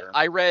fucking term.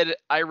 I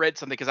read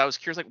something because I was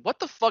curious, like, what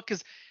the fuck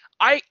is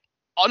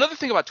another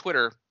thing about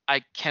Twitter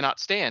I cannot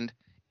stand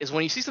is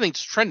when you see something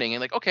trending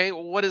and like, okay,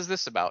 well, what is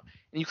this about?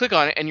 And you click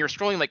on it and you're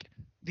scrolling, like,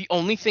 the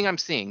only thing I'm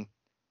seeing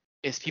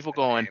is people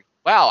going,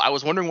 wow, I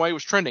was wondering why it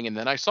was trending, and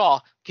then I saw.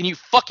 Can you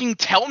fucking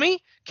tell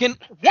me? Can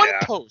one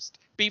post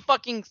be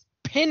fucking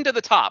pinned to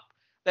the top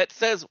that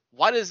says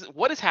what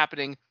is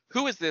happening?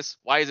 Who is this?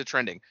 Why is it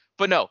trending?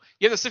 But no,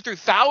 you have to sift through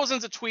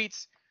thousands of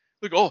tweets.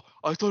 Like, oh,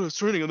 I thought it was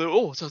trending, and then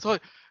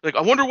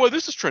I wonder why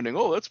this is trending.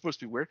 Oh, that's supposed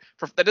to be weird.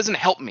 That doesn't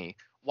help me.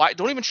 Why?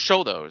 Don't even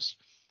show those.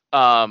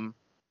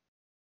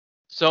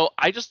 So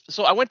I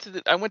went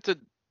to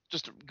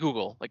just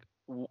Google, like,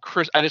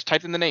 Chris. I just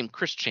typed in the name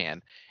Chris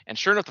Chan, and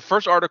sure enough, the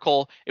first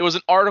article, it was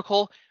an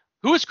article.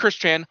 Who is Chris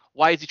Chan?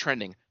 Why is he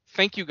trending?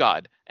 Thank you,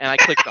 God. And I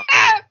clicked on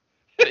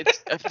it.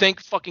 It's thank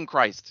fucking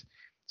Christ.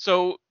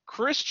 So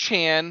Chris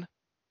Chan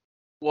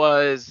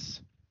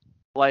was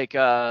like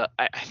I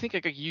think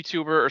like a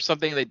YouTuber or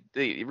something.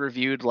 They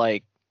reviewed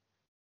like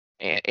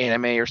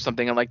anime or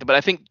something like that. But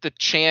I think the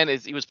Chan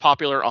he was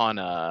popular on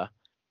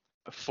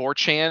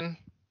 4chan.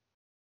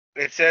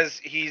 It says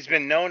he's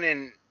been known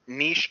in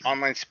niche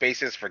online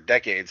spaces for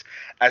decades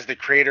as the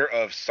creator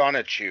of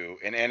Sonichu,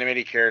 an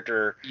animated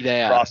character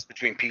crossed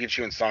between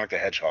Pikachu and Sonic the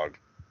Hedgehog.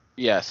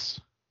 Yes.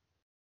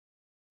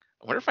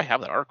 I wonder if I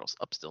have that article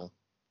up still.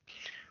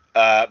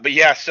 But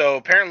yeah, so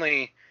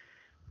apparently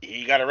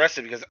he got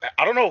arrested because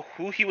I don't know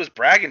who he was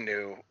bragging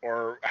to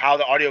or how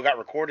the audio got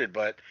recorded,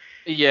 but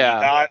he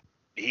got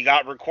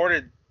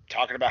recorded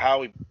talking about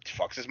how he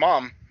fucks his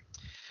mom.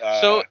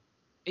 So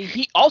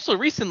he also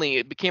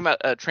recently became a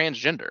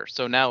transgender.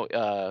 So now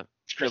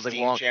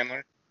Christine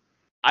Chandler.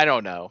 I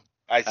don't know.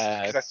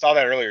 Because I saw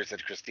that earlier. It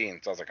said Christine,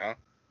 so I was like, huh?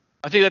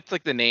 I think that's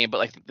like the name, but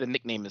like the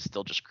nickname is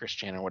still just Chris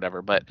Chan or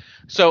whatever. But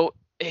so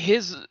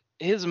his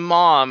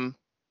mom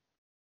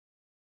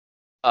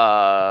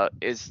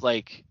is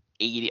like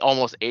 80,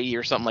 almost 80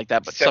 or something like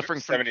that, but suffering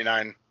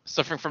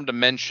from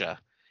dementia.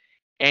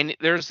 And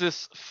there's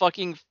this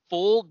fucking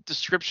full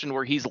description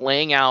where he's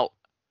laying out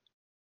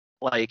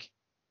like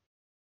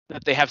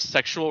that they have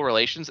sexual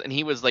relations, and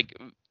he was like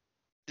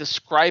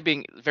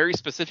describing very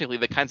specifically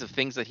the kinds of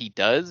things that he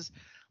does.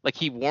 Like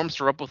he warms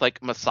her up with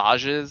like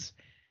massages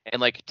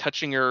and like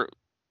touching her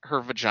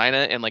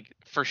vagina, and like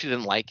first she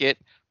didn't like it,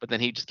 but then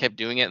he just kept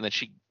doing it, and then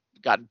she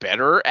got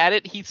better at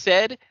it, he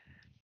said.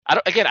 I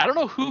don't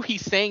know who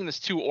he's saying this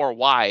to or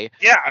why.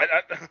 Yeah,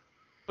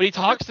 but he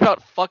talks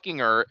about fucking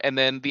her and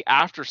then the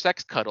after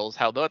sex cuddles,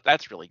 how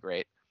that's really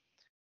great.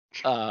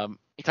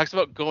 He talks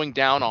about going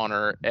down on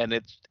her,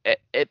 and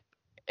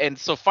and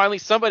so finally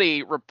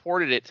somebody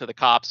reported it to the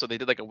cops, so they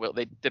did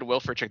a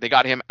welfare check. They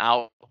got him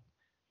out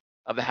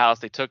of the house.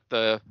 They took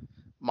the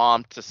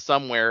mom to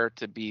somewhere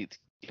to get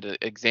an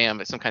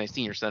exam at some kind of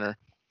senior center.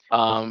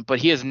 But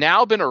he has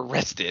now been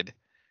arrested.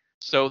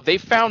 So they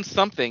found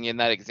something in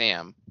that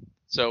exam.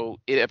 So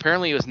it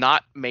apparently was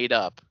not made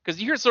up. Because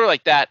you hear sort of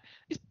like that,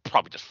 he's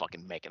probably just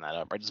fucking making that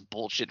up, right? Just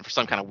bullshitting for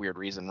some kind of weird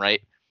reason,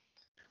 right?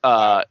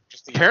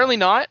 Apparently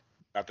not.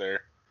 Not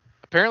there.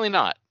 Apparently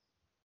not.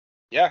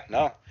 Yeah,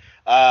 no.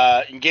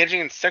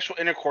 Engaging in sexual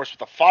intercourse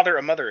with a father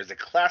or mother is a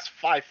Class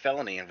 5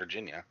 felony in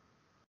Virginia.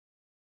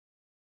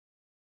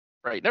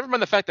 Right. Never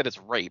mind the fact that it's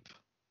rape.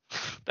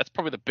 That's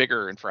probably the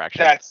bigger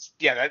infraction. That's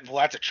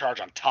a charge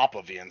on top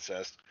of the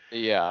incest.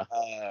 Yeah.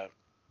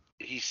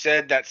 He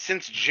said that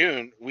since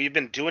June, we've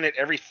been doing it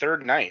every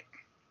third night.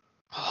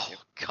 Oh,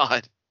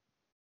 God.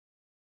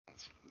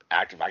 It's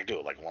active. I do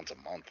it like once a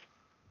month.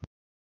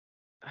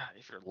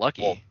 If you're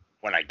lucky. Well,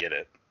 when I get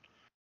it.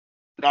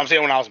 No, I'm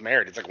saying when I was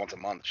married, it's like once a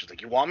month. She's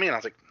like, you want me? And I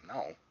was like,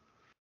 no.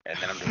 And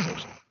then I'm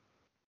just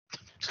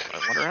I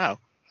wonder how.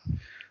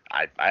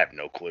 I have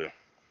no clue.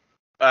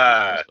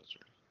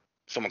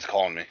 Someone's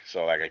calling me,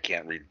 so like I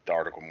can't read the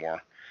article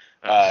more.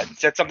 It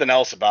said something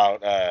else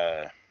about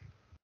okay,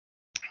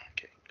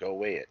 go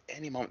away at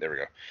any moment. There we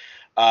go.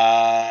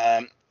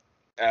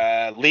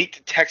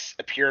 Leaked texts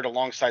appeared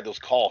alongside those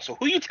calls. So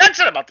who you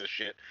texting about this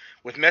shit?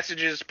 With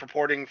messages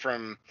purporting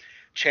from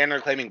Chandler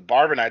claiming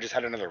Barb and I just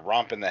had another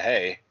romp in the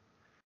hay.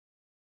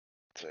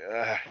 It's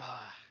like,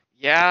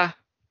 Yeah.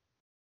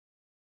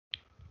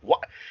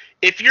 what?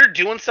 If you're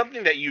doing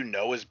something that you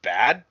know is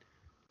bad,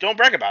 don't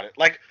brag about it.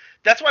 Like,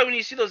 that's why when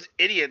you see those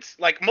idiots,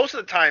 like, most of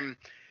the time,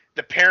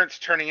 the parent's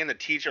turning in the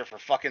teacher for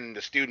fucking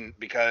the student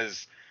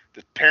because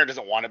the parent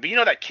doesn't want it. But you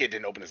know that kid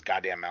didn't open his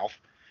goddamn mouth.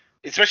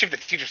 Especially if the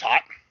teacher's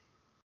hot.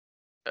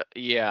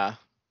 Yeah.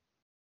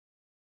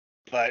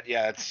 But,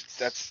 yeah,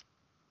 that's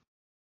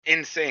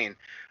insane.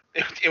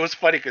 It was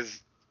funny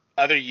because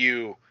other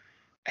you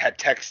had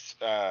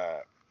text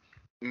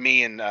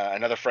me and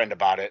another friend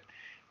about it.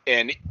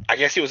 And I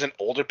guess it was an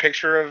older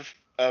picture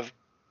of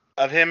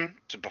him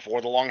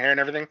before the long hair and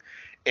everything.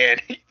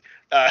 And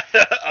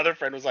the other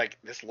friend was like,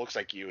 "This looks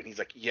like you," and he's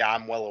like, "Yeah,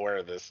 I'm well aware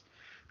of this."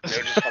 And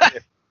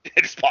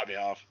it just popped me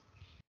off.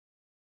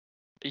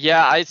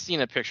 Yeah, I'd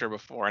seen a picture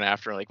before and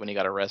after, like when he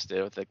got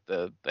arrested with like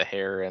the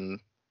hair and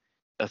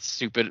a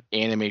stupid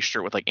anime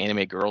shirt with like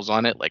anime girls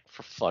on it. Like,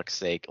 for fuck's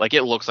sake, like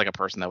it looks like a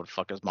person that would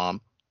fuck his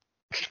mom.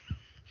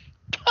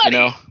 Buddy. You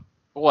know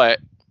what?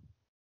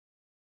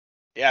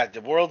 Yeah,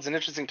 the world's an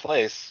interesting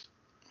place.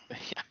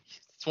 Yeah,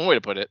 it's one way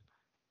to put it.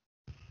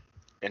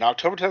 In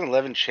October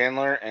 2011,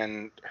 Chandler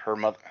and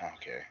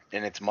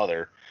its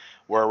mother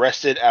were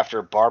arrested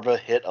after Barbara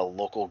hit a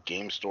local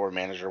game store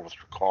manager with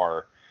her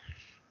car,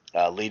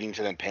 leading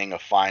to them paying a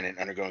fine and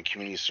undergoing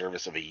community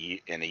service of a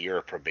year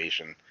of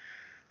probation.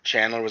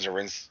 Chandler was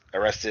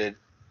arrested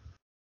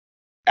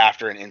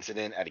after an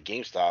incident at a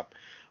GameStop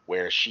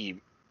where she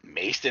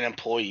maced an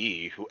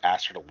employee who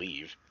asked her to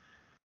leave.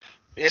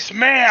 It's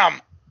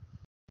ma'am!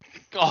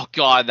 Oh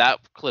god, that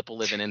clip will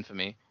live in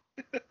infamy.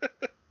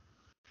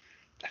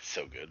 That's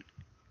so good.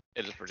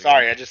 It is pretty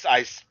Sorry, good.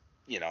 I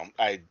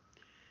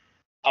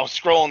was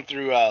scrolling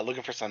through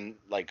looking for some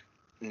like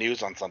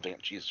news on something.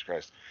 Jesus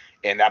Christ,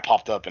 and that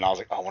popped up, and I was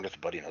like, oh, I wonder if the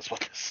buddy knows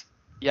what this.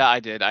 Yeah, I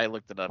did. I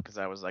looked it up because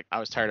I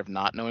was tired of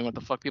not knowing what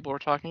the fuck people were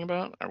talking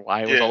about or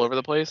why it was all over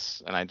the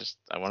place, and I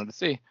wanted to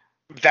see.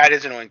 That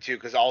is annoying too,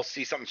 because I'll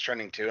see something's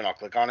trending too, and I'll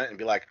click on it and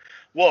be like,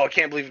 whoa, I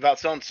can't believe about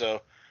so and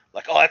so.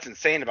 Like, oh, that's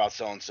insane about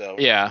so and so.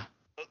 Yeah.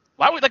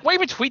 Why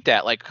even tweet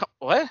that? Like,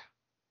 what?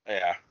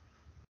 Yeah.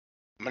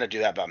 I'm gonna do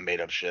that about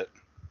made up shit.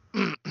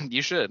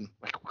 You should.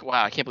 Like,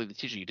 wow, I can't believe the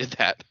teacher you did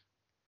that.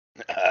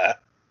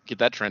 Get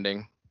that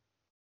trending.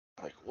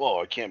 Like,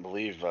 whoa, I can't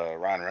believe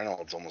Ryan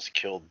Reynolds almost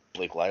killed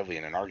Blake Lively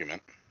in an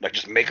argument. Like,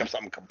 just make up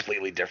something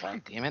completely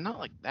different. Damn it, not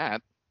like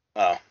that.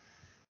 Oh.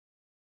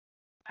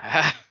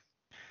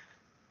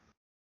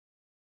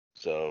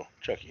 So,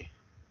 Chucky.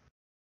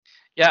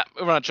 Yeah,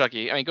 moving on,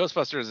 Chucky. I mean,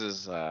 Ghostbusters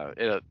is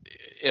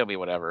it'll be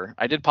whatever.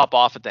 I did pop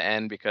off at the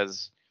end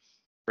because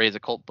Ray's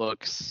Occult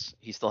Books.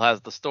 He still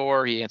has the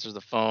store. He answers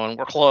the phone.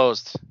 We're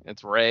closed.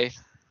 It's Ray.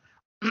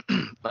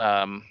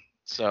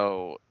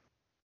 So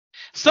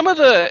some of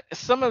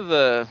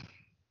the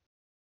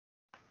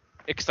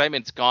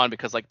excitement's gone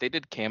because like they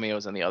did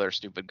cameos in the other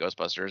stupid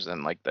Ghostbusters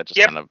and like that just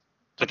kind of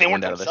but took they the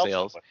weren't wind out of the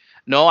themselves. sails.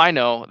 No, I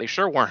know they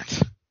sure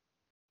weren't.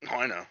 No,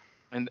 I know.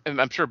 And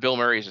I'm sure Bill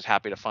Murray is just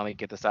happy to finally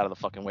get this out of the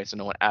fucking way so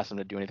no one asks him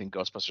to do anything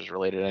Ghostbusters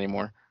related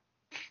anymore.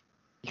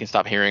 You can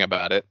stop hearing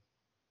about it.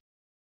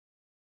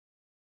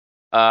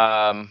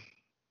 So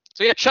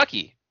yeah,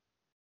 Chucky.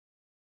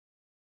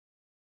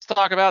 Let's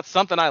talk about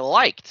something I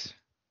liked.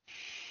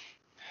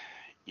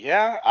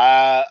 Yeah,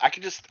 I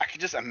could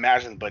just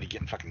imagine Buddy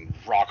getting fucking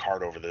rock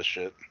hard over this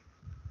shit.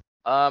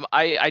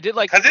 I did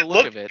like because the it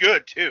look looked of it.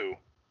 good too.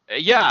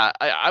 Yeah,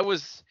 I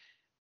was.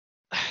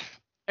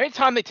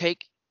 Anytime they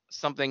take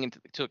something into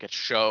like a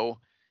show,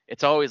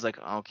 it's always like,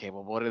 okay,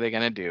 well, what are they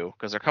gonna do?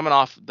 Because they're coming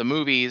off the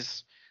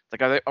movies.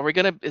 Like, are we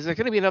gonna? Is there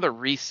gonna be another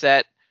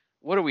reset?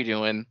 What are we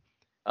doing?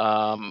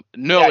 No,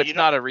 it's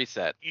not a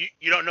reset.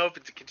 You don't know if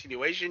it's a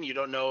continuation. You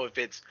don't know if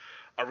it's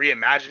a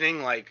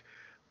reimagining. Like,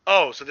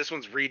 oh, so this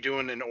one's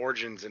redoing an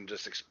origins and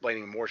just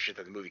explaining more shit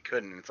that the movie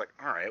couldn't. And it's like,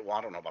 all right, well,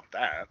 I don't know about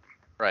that.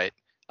 Right.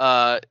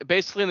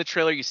 Basically in the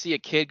trailer, you see a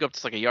kid go up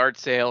to like a yard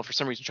sale. For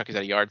some reason, Chucky's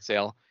at a yard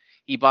sale.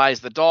 He buys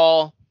the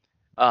doll.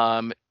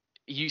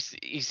 You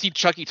see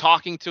Chucky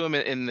talking to him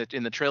in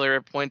the trailer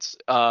at points.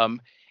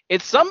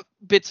 It's some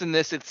bits in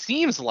this. It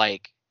seems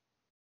like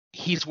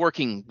he's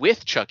working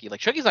with Chucky. Like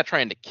Chucky's not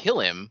trying to kill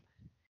him.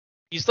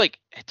 He's like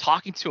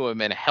talking to him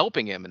and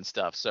helping him and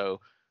stuff. So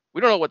we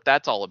don't know what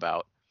that's all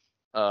about.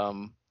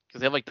 Because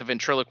they have like the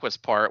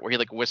ventriloquist part where he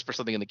like whispers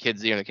something in the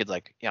kid's ear and the kid's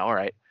like, yeah, all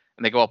right.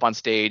 And they go up on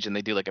stage and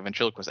they do like a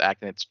ventriloquist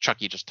act and it's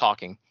Chucky just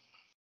talking.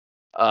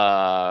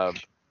 Yeah.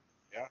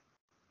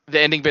 The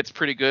ending bit's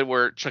pretty good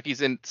where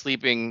Chucky's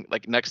sleeping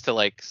like next to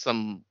like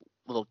some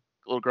little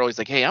girl. He's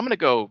like, hey, I'm gonna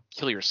go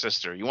kill your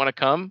sister. You want to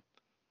come?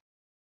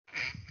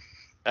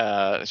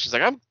 She's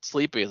like, I'm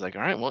sleepy. He's like,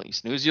 all right, well, you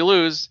snooze, you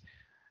lose.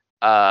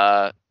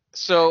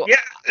 So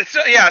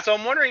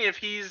I'm wondering if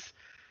he's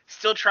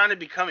still trying to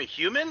become a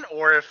human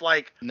or if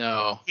like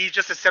no, he's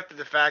just accepted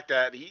the fact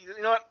that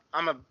you know what,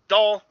 I'm a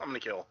doll, I'm gonna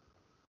kill.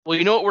 Well,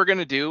 you know what we're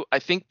gonna do? I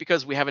think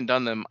because we haven't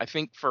done them, I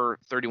think for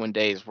 31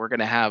 days we're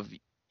gonna have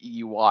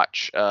you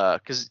watch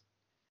because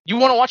you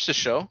want to watch the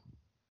show.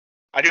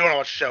 I do want to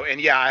watch the show, and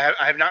yeah,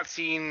 I have not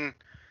seen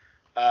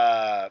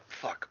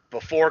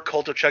before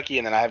Cult of Chucky,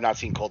 and then I have not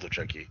seen Cult of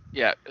Chucky.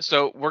 Yeah,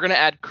 so we're gonna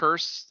add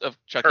Curse of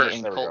Chucky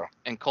Curse, there we go.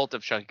 and Cult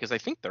of Chucky because I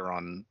think they were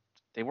on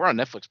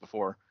Netflix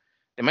before.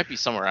 They might be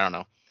somewhere, I don't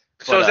know.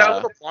 So is that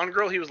little blonde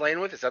girl he was laying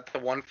with? Is that the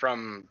one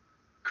from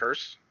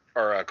Curse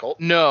or Cult?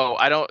 No,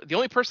 I don't. The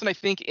only person I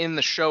think in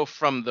the show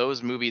from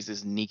those movies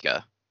is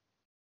Nika.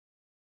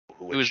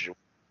 Do we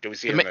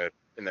see her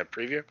in the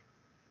preview?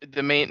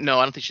 The main? No,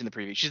 I don't think she's in the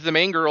preview. She's the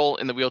main girl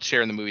in the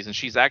wheelchair in the movies, and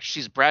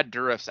she's Brad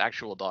Dourif's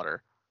actual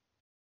daughter.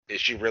 Is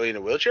she really in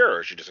a wheelchair,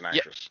 or is she just an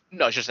actress? Yeah,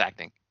 no, it's just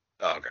acting.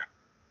 Oh,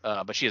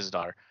 okay. But she is his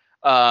daughter.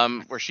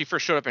 Where she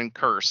first showed up in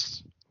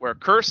Curse, where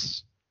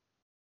Curse,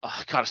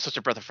 oh god, it's such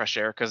a breath of fresh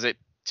air because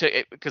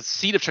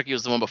Seed of Chucky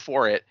was the one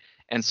before it,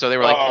 and so they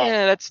were like,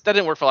 that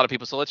didn't work for a lot of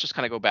people, so let's just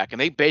kind of go back, and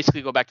they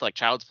basically go back to like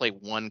Child's Play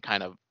 1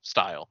 kind of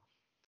style.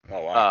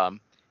 Oh wow.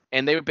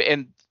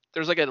 And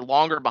there's like a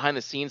longer behind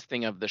the scenes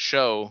thing of the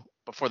show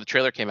before the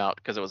trailer came out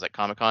because it was at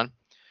Comic-Con,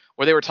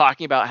 where they were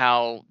talking about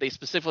how they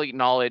specifically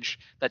acknowledge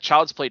that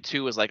Child's Play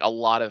 2 is like a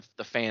lot of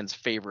the fans'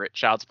 favorite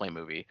Child's Play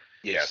movie.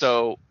 Yes.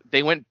 So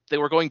they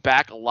were going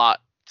back a lot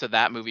to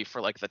that movie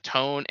for like the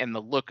tone and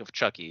the look of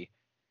Chucky.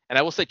 And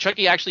I will say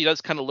Chucky actually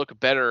does kind of look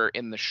better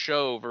in the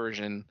show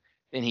version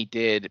than he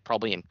did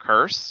probably in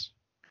Curse.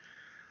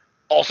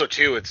 Also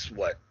too, it's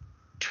what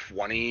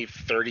 20,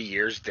 30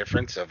 years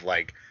difference of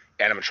like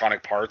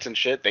animatronic parts and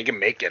shit. They can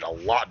make it a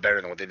lot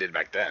better than what they did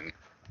back then.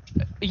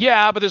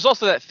 Yeah, but there's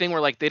also that thing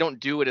where like they don't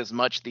do it as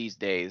much these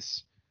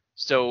days.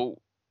 So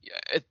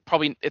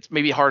it's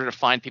maybe harder to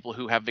find people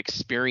who have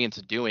experience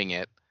doing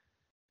it.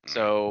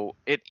 So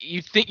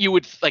you think you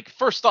would like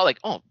first thought like,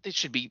 oh,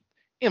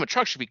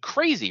 animatronics should be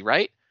crazy,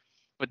 right?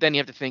 But then you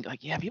have to think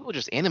like, yeah, people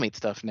just animate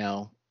stuff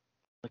now.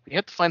 Like we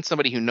have to find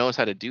somebody who knows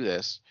how to do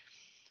this.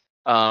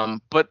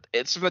 But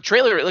it's from the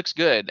trailer, it looks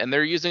good, and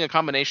they're using a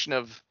combination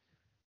of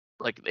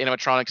like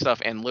animatronic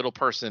stuff and little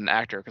person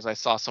actor because I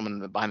saw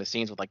someone behind the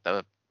scenes with like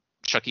the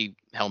Chucky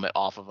helmet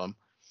off of him.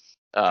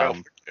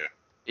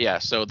 Yeah,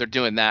 so they're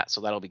doing that,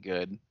 so that'll be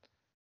good.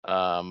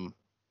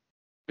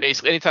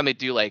 Basically, anytime they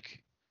do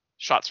like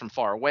shots from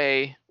far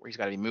away where he's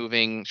got to be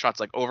moving, shots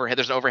like overhead.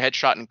 There's an overhead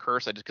shot in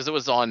Curse because it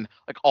was on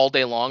like all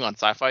day long on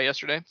Sci-Fi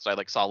yesterday, so I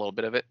like saw a little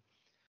bit of it.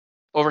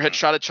 Overhead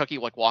shot of Chucky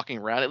like walking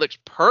around. It looks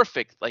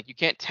perfect. Like you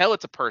can't tell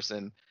it's a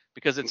person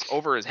because it's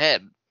over his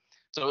head,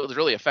 so it was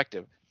really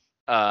effective.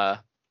 Hopefully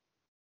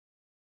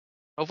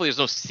there's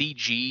no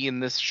CG in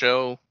this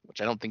show,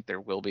 which I don't think there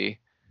will be.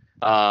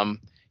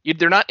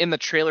 They're not in the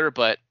trailer,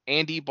 but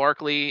Andy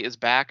Barclay is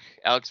back.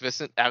 Alex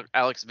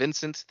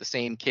Vincent, the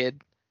same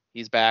kid,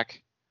 he's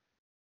back.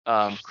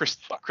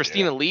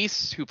 Christina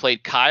Leese, who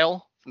played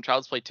Kyle from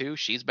Child's Play 2,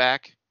 she's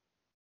back.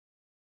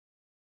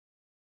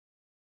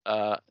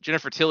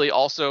 Jennifer Tilly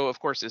also, of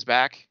course, is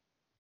back.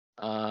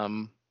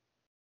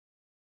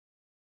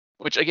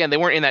 Which again, they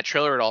weren't in that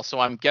trailer at all, so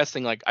I'm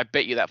guessing like I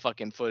bet you that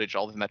fucking footage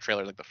all in that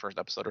trailer like the first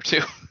episode or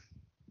two.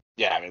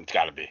 Yeah, I mean it's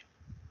gotta be.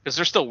 Because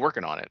they're still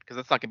working on it, because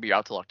that's not gonna be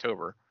out till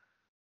October.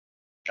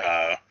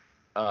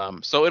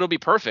 So it'll be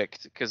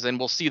perfect, because then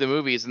we'll see the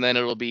movies, and then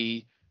it'll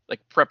be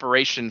like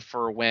preparation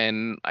for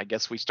when I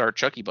guess we start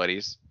Chucky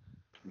Buddies.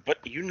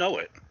 But you know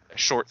it. A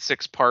short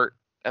 6-part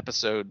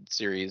episode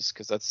series,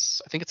 because I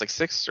think it's like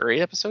 6 or 8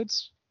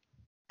 episodes.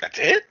 That's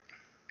it?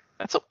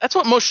 That's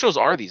what most shows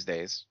are these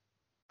days.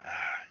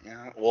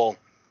 Yeah, well,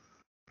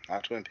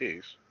 not Twin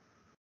Peaks.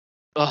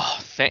 Oh,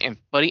 thank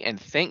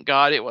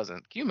God it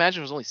wasn't. Can you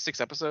imagine it was only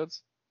 6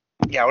 episodes?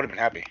 Yeah, I would have been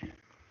happy.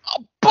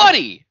 Oh,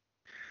 buddy!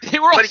 They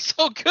were all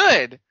so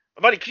good!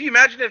 Buddy, can you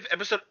imagine if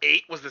episode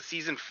 8 was the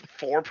season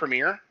 4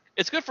 premiere?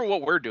 It's good for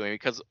what we're doing,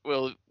 because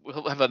we'll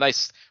have a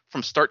nice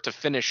from start to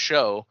finish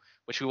show,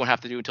 which we won't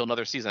have to do until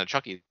another season of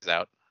Chucky is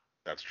out.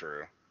 That's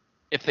true.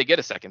 If they get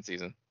a second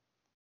season.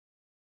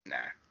 Nah.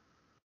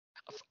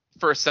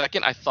 For a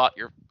second, I thought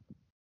you're...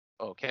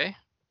 Okay.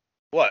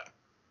 What?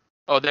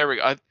 Oh, there we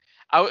go.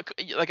 I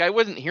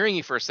wasn't hearing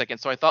you for a second,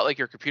 so I thought like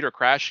your computer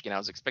crashed again. I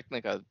was expecting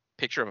like a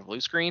picture of a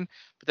blue screen,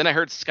 but then I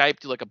heard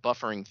Skype do like a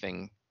buffering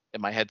thing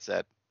in my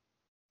headset.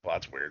 Well,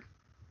 that's weird.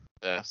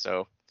 But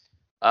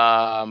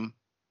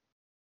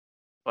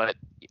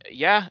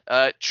yeah,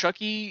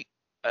 Chucky,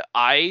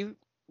 I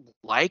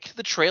liked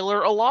the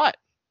trailer a lot.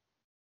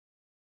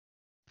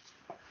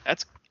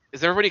 Is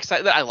everybody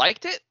excited that I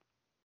liked it?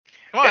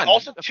 Come on,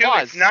 also, too,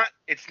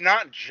 it's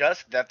not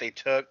just that they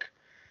took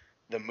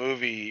the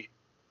movie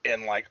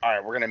and like, all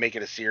right, we're gonna make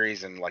it a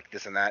series and like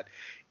this and that.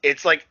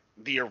 It's like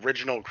the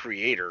original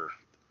creator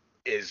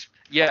is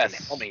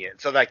helming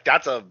it, so like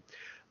that's a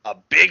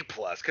big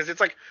plus, because it's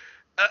like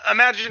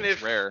imagine if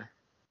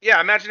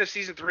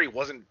season 3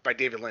 wasn't by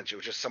David Lynch, it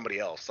was just somebody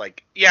else.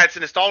 Like, yeah, it's a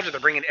nostalgia, they're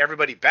bringing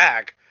everybody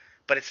back,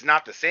 but it's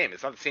not the same.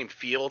 It's not the same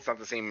feel. It's not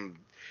the same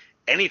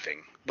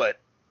anything. But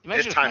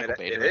this time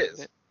it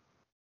is.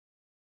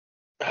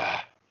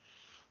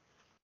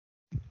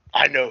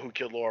 I know who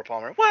killed Laura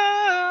Palmer. What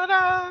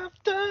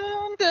I've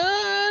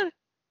done.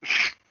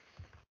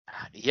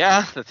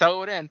 Yeah, that's how it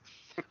would end.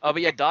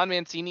 But yeah, Don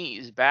Mancini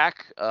is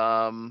back. We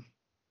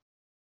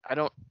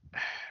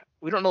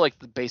don't know like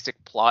the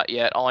basic plot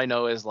yet. All I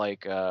know is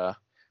like the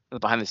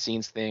behind the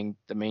scenes thing.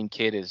 The main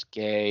kid is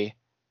gay,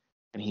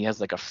 and he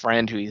has like a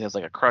friend who he has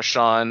like a crush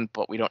on,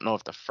 but we don't know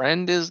if the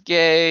friend is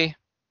gay.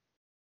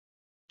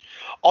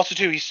 Also,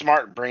 too, he's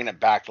smart bringing it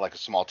back to like a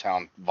small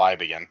town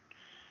vibe again.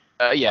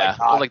 Yeah,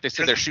 like they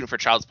said, they're 'cause- shooting for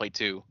Child's Play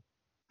 2.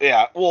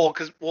 Yeah,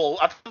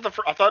 I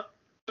thought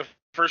the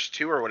first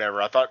two or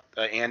whatever. I thought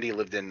Andy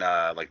lived in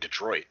like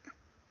Detroit,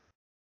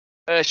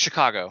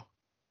 Chicago.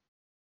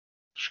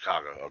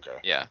 Chicago. Okay.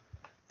 Yeah,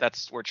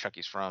 that's where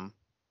Chucky's from,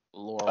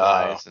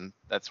 lore-wise, and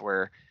that's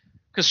where,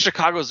 because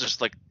Chicago's just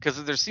like,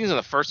 because there's scenes in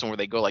the first one where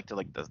they go like to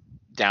like the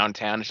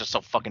downtown. It's just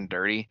so fucking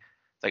dirty.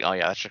 It's like, oh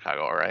yeah, that's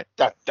Chicago, all right.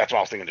 That's what I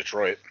was thinking.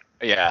 Detroit.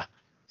 Yeah,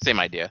 same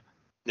idea.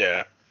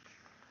 Yeah.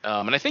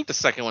 And I think the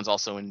second one's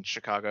also in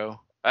Chicago.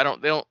 I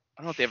don't know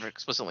if they ever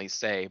explicitly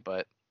say,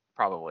 but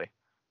probably.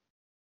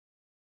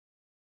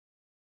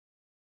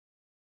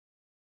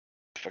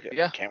 Fuck it.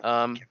 Yeah.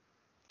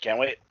 Can't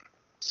wait.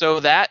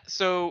 So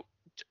the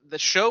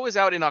show is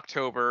out in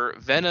October.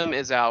 Venom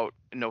is out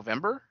in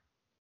November.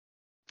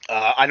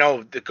 I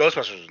know the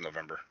Ghostbusters is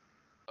November.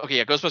 Okay,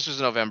 yeah, Ghostbusters is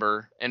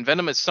November, and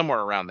Venom is somewhere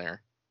around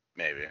there.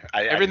 Maybe.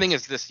 Everything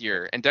is this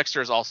year, and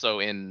Dexter is also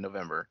in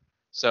November.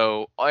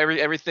 So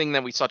everything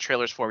that we saw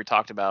trailers for, we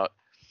talked about,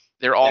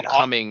 they're all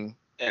coming.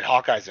 And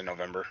Hawkeye's in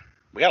November.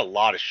 We got a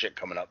lot of shit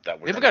coming up that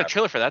we haven't got a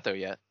trailer for that though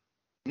yet.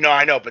 No,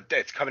 I know, but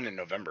it's coming in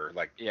November.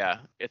 Like, yeah,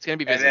 it's gonna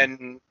be busy. And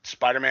then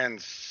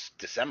Spider-Man's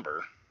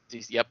December.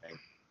 Yep.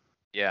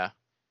 Yeah.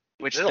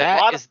 Which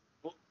there's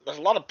there's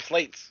a lot of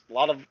plates, a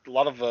lot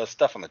of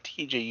stuff on the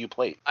TJU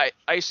plate. I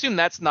assume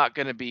that's not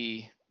gonna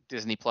be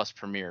Disney Plus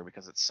Premiere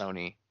because it's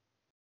Sony.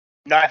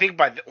 No, I think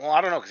I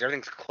don't know, because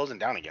everything's closing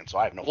down again, so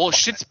I have no. Well,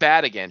 shit's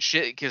bad again.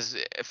 Shit, because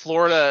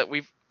Florida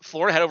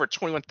had over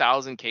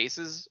 21,000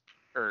 cases,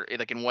 or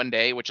like in one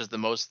day, which is the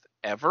most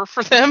ever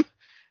for them.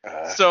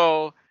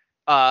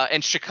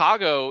 And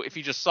Chicago, if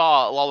you just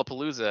saw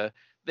Lollapalooza,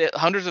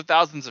 hundreds of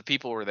thousands of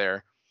people were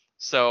there.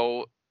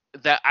 So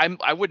that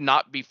I would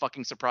not be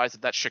fucking surprised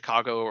if that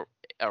Chicago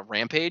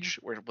Rampage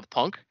with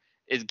Punk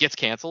gets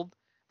canceled.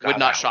 Would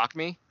not shock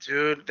me,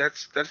 dude.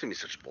 That's gonna be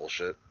such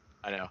bullshit.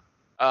 I know.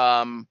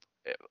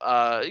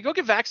 You go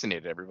get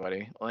vaccinated,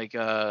 everybody. Like,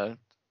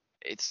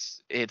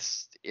 it's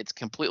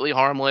completely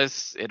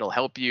harmless. It'll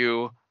help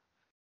you.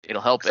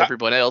 It'll help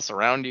everyone else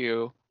around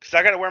you. Cause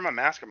I gotta wear my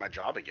mask at my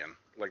job again.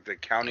 Like the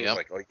county's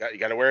like, you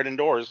gotta wear it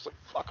indoors. Like,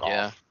 fuck off.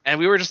 Yeah. And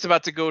we were just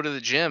about to go to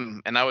the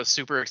gym, and I was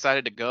super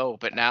excited to go,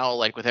 but now,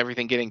 like, with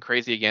everything getting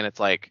crazy again, it's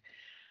like,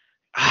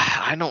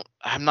 I'm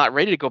not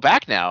ready to go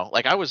back now.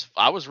 Like, I was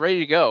ready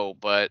to go,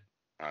 but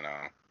I know.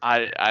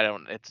 I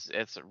don't.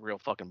 It's a real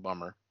fucking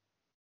bummer.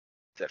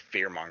 It's that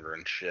fear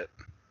mongering shit.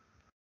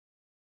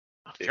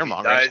 Fear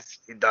mongering.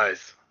 He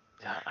dies.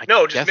 Yeah, I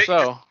guess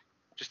so.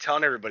 Just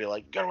telling everybody,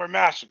 like, you gotta wear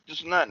masks,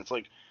 this and that. And it's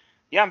like,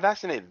 yeah, I'm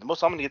vaccinated. The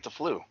most I'm gonna get the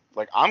flu.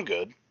 Like, I'm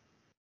good.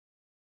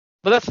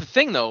 But that's the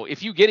thing, though.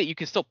 If you get it, you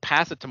can still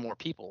pass it to more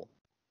people.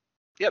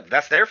 Yeah,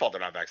 that's their fault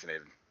they're not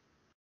vaccinated.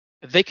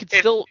 They could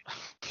still.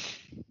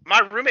 My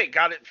roommate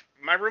got it,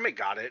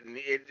 and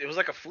it was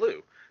like a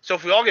flu. So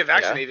if we all get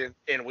vaccinated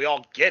and we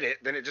all get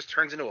it, then it just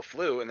turns into a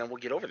flu, and then we'll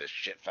get over this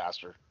shit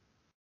faster.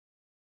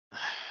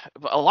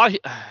 But a lot of.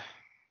 All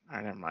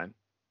right, never mind.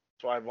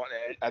 That's why I want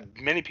as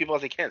many people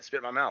as I can spit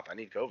in my mouth. I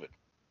need COVID.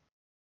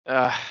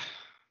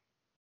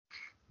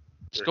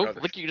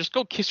 Just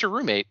go kiss your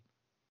roommate.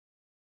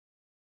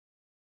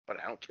 But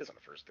I don't kiss on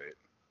the first date.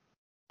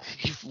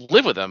 You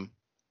live with him.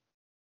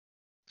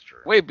 That's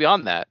true. Way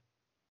beyond that.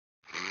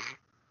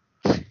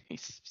 He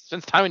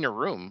spends time in your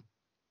room.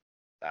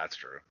 That's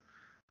true.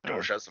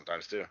 Door shut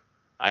sometimes too.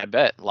 I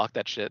bet. Lock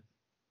that shit.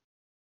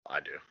 I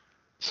do.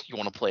 You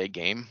want to play a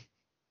game?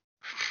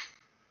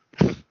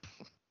 Turn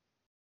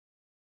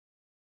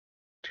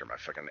my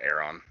fucking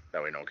air on.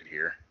 That way no one could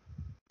hear.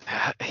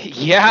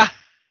 Yeah.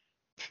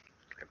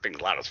 That thing's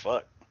loud as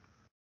fuck.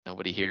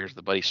 Nobody hears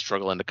the buddy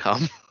struggling to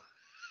come.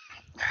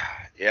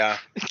 Yeah.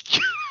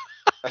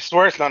 I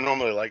swear it's not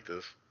normally like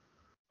this.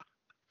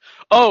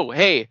 Oh,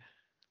 hey.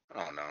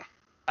 Oh no.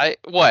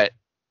 What?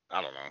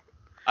 I don't know.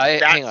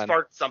 Hang on.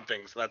 Sparked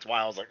something, so that's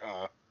why I was like,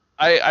 oh.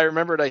 I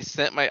remembered I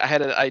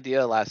had an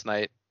idea last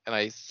night, and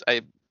I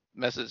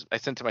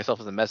sent to myself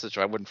as a message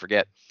so I wouldn't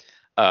forget.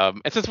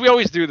 And since we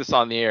always do this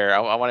on the air,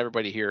 I want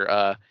everybody here.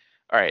 All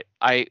right,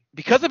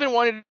 because I've been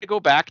wanting to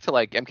go back to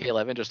like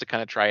MK11 just to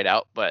kind of try it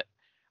out, but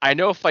I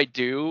know if I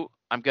do,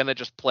 I'm gonna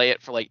just play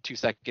it for like 2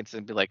 seconds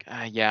and be like,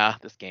 yeah,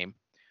 this game.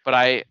 But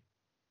I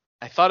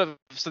thought of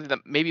something that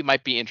maybe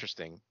might be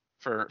interesting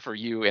for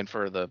you and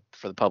for the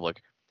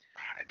public.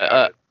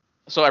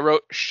 So I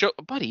wrote show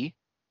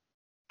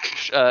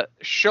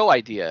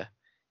idea.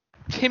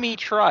 Timmy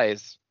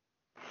tries.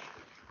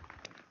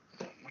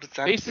 What does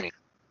that mean?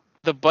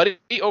 The buddy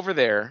over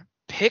there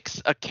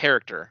picks a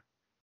character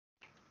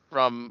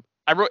from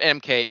I wrote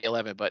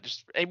MK11, but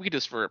just we could do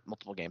this for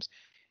multiple games.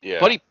 Yeah.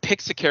 Buddy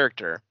picks a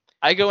character.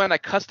 I go in, I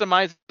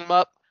customize them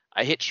up,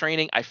 I hit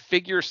training, I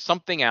figure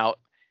something out,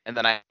 and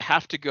then I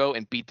have to go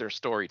and beat their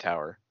story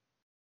tower.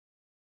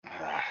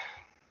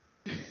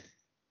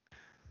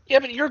 Yeah,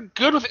 but you're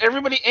good with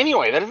everybody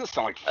anyway. That doesn't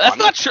sound like fun. That's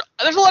not true.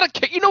 There's a lot of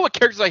what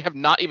characters I have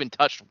not even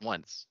touched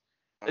once.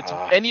 It's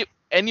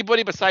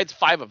anybody besides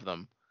 5 of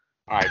them.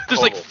 All right, There's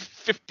like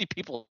 50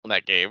 people in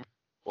that game.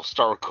 We'll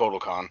start with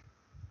Kodokan.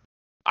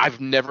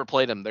 I've never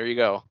played him. There you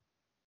go.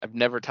 I've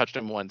never touched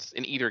him once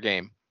in either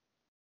game.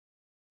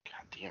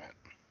 God damn it.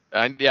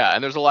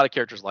 And there's a lot of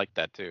characters like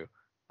that too.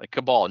 Like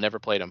Cabal, never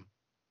played him.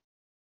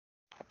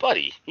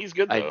 Buddy, he's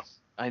good though.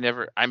 I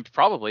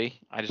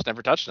just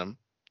never touched him.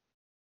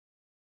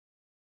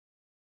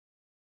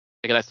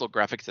 Like a nice little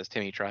graphic says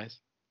Timmy tries.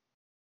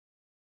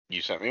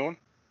 You sent me one?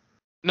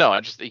 No,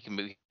 you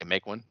can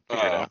make one.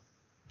 Figure it out.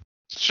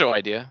 Show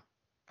idea.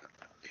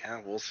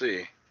 Yeah, we'll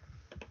see.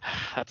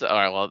 That's all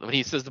right. Well, when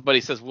he says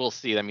we'll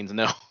see, that means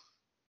no.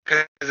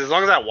 Because as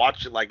long as I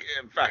watch it, like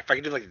if I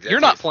can do like the Dead You're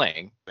not Space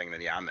playing thing,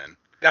 then yeah, I'm in.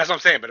 That's what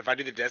I'm saying. But if I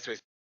do the Dead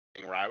Space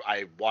thing where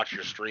I watch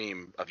your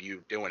stream of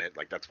you doing it,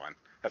 like that's fine.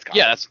 That's kind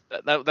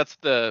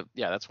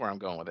that's where I'm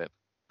going with it.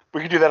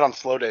 We can do that on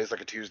slow days,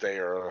 like a Tuesday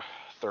or a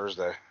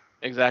Thursday.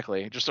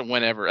 Exactly. Just a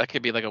whenever. That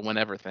could be like a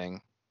whenever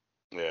thing.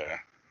 Yeah.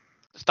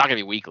 It's not gonna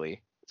be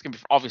weekly. It's gonna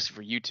be obviously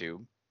for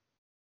YouTube.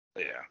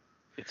 Yeah.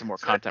 Get some more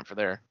content for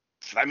there.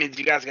 So that means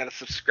you guys got to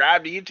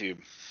subscribe to YouTube.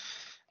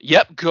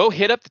 Yep. Go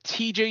hit up the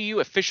TJU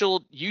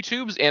official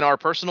YouTubes and our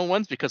personal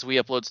ones because we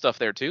upload stuff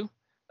there too.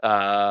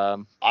 A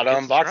lot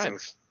of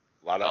unboxings.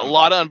 A lot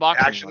of unboxings.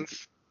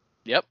 Reactions.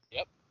 Yep.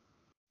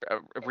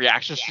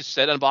 Reactions to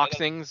said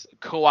unboxings,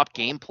 co-op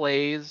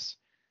gameplays.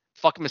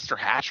 Fuck Mr.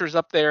 Hatcher's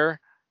up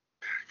there.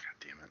 God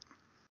damn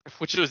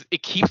it.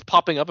 It keeps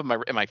popping up in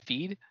my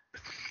feed.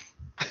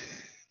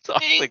 So I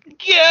was like,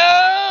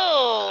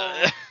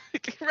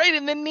 go right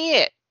in the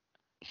net.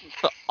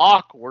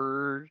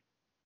 Awkward.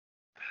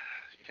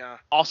 Yeah.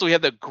 Also, we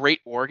had the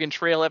Great Oregon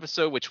Trail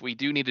episode, which we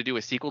do need to do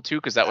a sequel to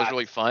because that was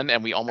really fun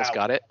and we almost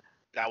got it.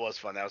 That was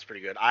fun. That was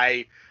pretty good.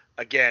 I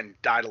again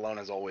died alone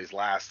as always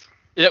last.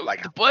 Yeah,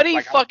 like, Buddy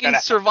fucking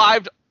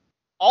survived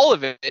all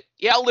of it.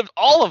 He outlived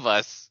all of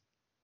us.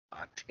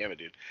 God damn it,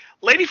 dude.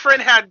 Lady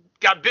friend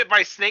got bit by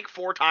a snake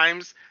 4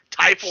 times,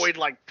 typhoid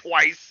like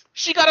twice.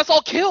 She got us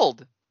all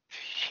killed.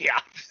 Yeah.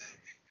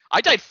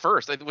 I died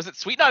first. Was it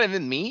Sweet Knot and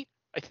then me?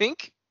 I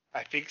think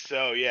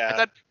so,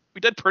 yeah.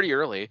 We died pretty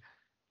early.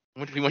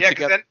 We went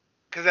together.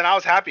 Because then I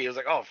was happy. It was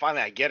like, oh,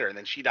 finally I get her. And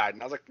then she died.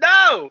 And I was like,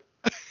 no!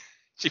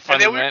 She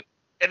finally went.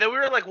 And then we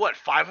were like, what,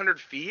 500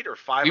 feet or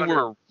 500? We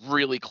were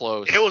really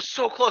close. It was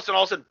so close. And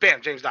all of a sudden,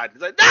 bam, James died.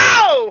 He's like,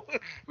 no!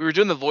 We were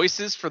doing the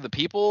voices for the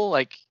people.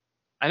 Like,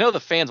 I know the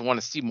fans want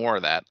to see more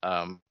of that.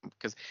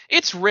 Because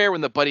it's rare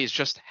when the buddies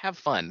just have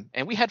fun.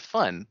 And we had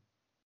fun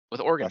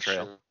with Oregon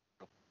Trail. True.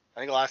 I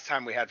think the last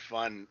time we had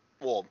fun,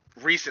 well,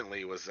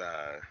 recently was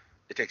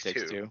It Takes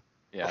Two.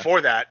 Yeah.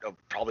 Before that,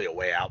 probably A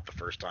Way Out the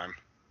first time.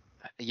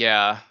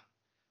 Yeah.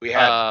 We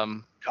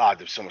had, God,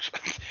 there's so much.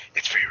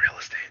 It's free real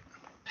estate.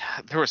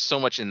 There was so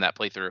much in that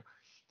playthrough.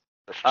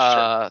 Sure.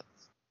 I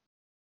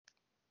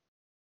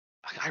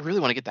really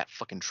want to get that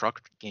fucking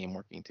truck game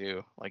working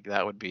too. Like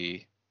that would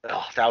be.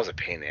 Oh, that was a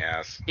pain in the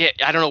ass. Yeah,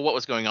 I don't know what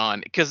was going on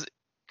because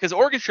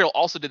Oregon Trail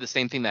also did the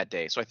same thing that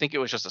day, so I think it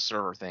was just a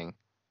server thing.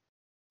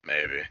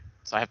 Maybe.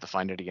 So I have to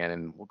find it again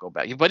and we'll go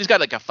back. But he's got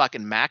like a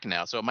fucking Mac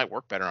now, so it might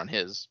work better on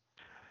his.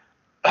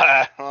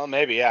 Well,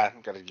 maybe, yeah.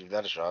 Got to give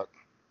that a shot.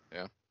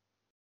 Yeah.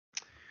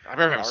 I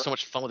remember having so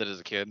much fun with it as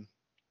a kid.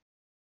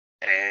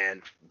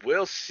 And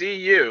we'll see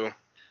you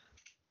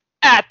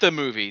at the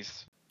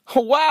movies.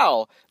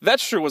 Wow,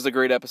 that sure was a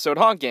great episode,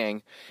 huh,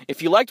 gang?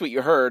 If you liked what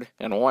you heard,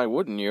 and why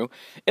wouldn't you,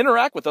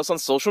 interact with us on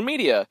social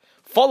media.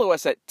 Follow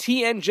us at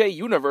TNJ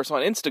Universe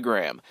on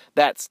Instagram.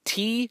 That's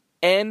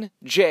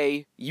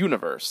TNJ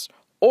Universe.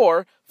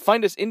 Or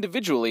find us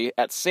individually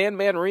at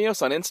Sandman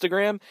Rios on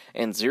Instagram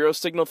and Zero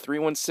Signal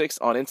 316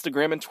 on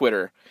Instagram and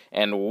Twitter.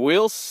 And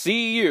we'll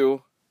see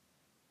you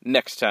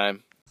next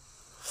time.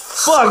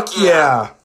 Fuck yeah!